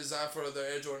got the design for the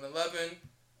Air Jordan 11.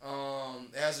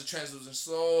 It has a translucent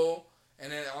sole,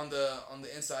 and then on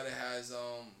the inside it has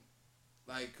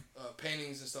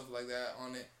paintings and stuff like that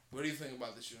on it. What do you think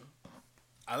about this shoe?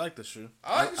 I like the shoe.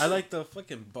 I like the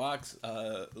fucking box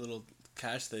little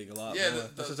cash thing a lot. Yeah, more.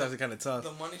 That's just actually kind of tough.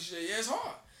 The money shit, yeah, it's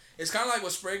hard. It's kind of like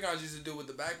what Spray Guns used to do with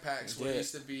the backpacks, where it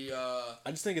used to be.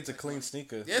 I just think it's a clean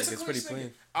sneaker. Yeah, it's pretty sneaker.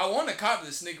 clean. I want to copy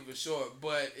the sneaker for sure,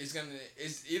 but it's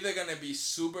either gonna be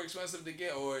super expensive to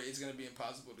get or it's gonna be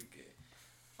impossible to get.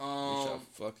 We shall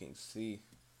fucking see.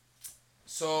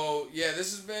 So yeah,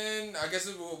 this has been. I guess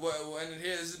we'll end it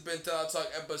here. This has been Tell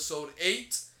Talk episode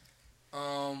 8.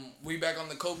 We back on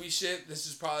the Kobe shit. This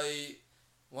is probably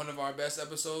one of our best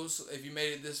episodes. If you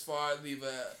made it this far, leave an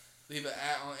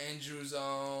at on Andrew's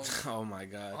oh my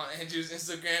god. On Andrew's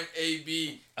Instagram,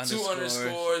 AB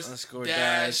 _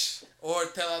 dash or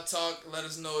Tell Our Talk. Let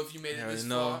us know if you made it this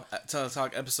far. Tell Our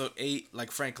Talk episode 8,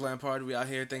 like Frank Lampard. We out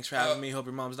here. Thanks for having me. Hope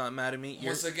your mom's not mad at me.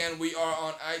 Once again, we are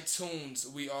on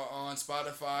iTunes. We are on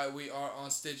Spotify. We are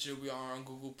on Stitcher. We are on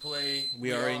Google Play.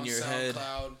 We are in your SoundCloud.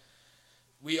 head.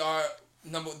 We are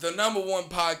the number one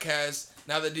podcast.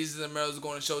 Now that Deezus and Meros is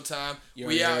going to Showtime, You're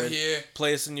we out here.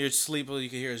 Play us in your sleep so you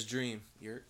can hear us dream. You're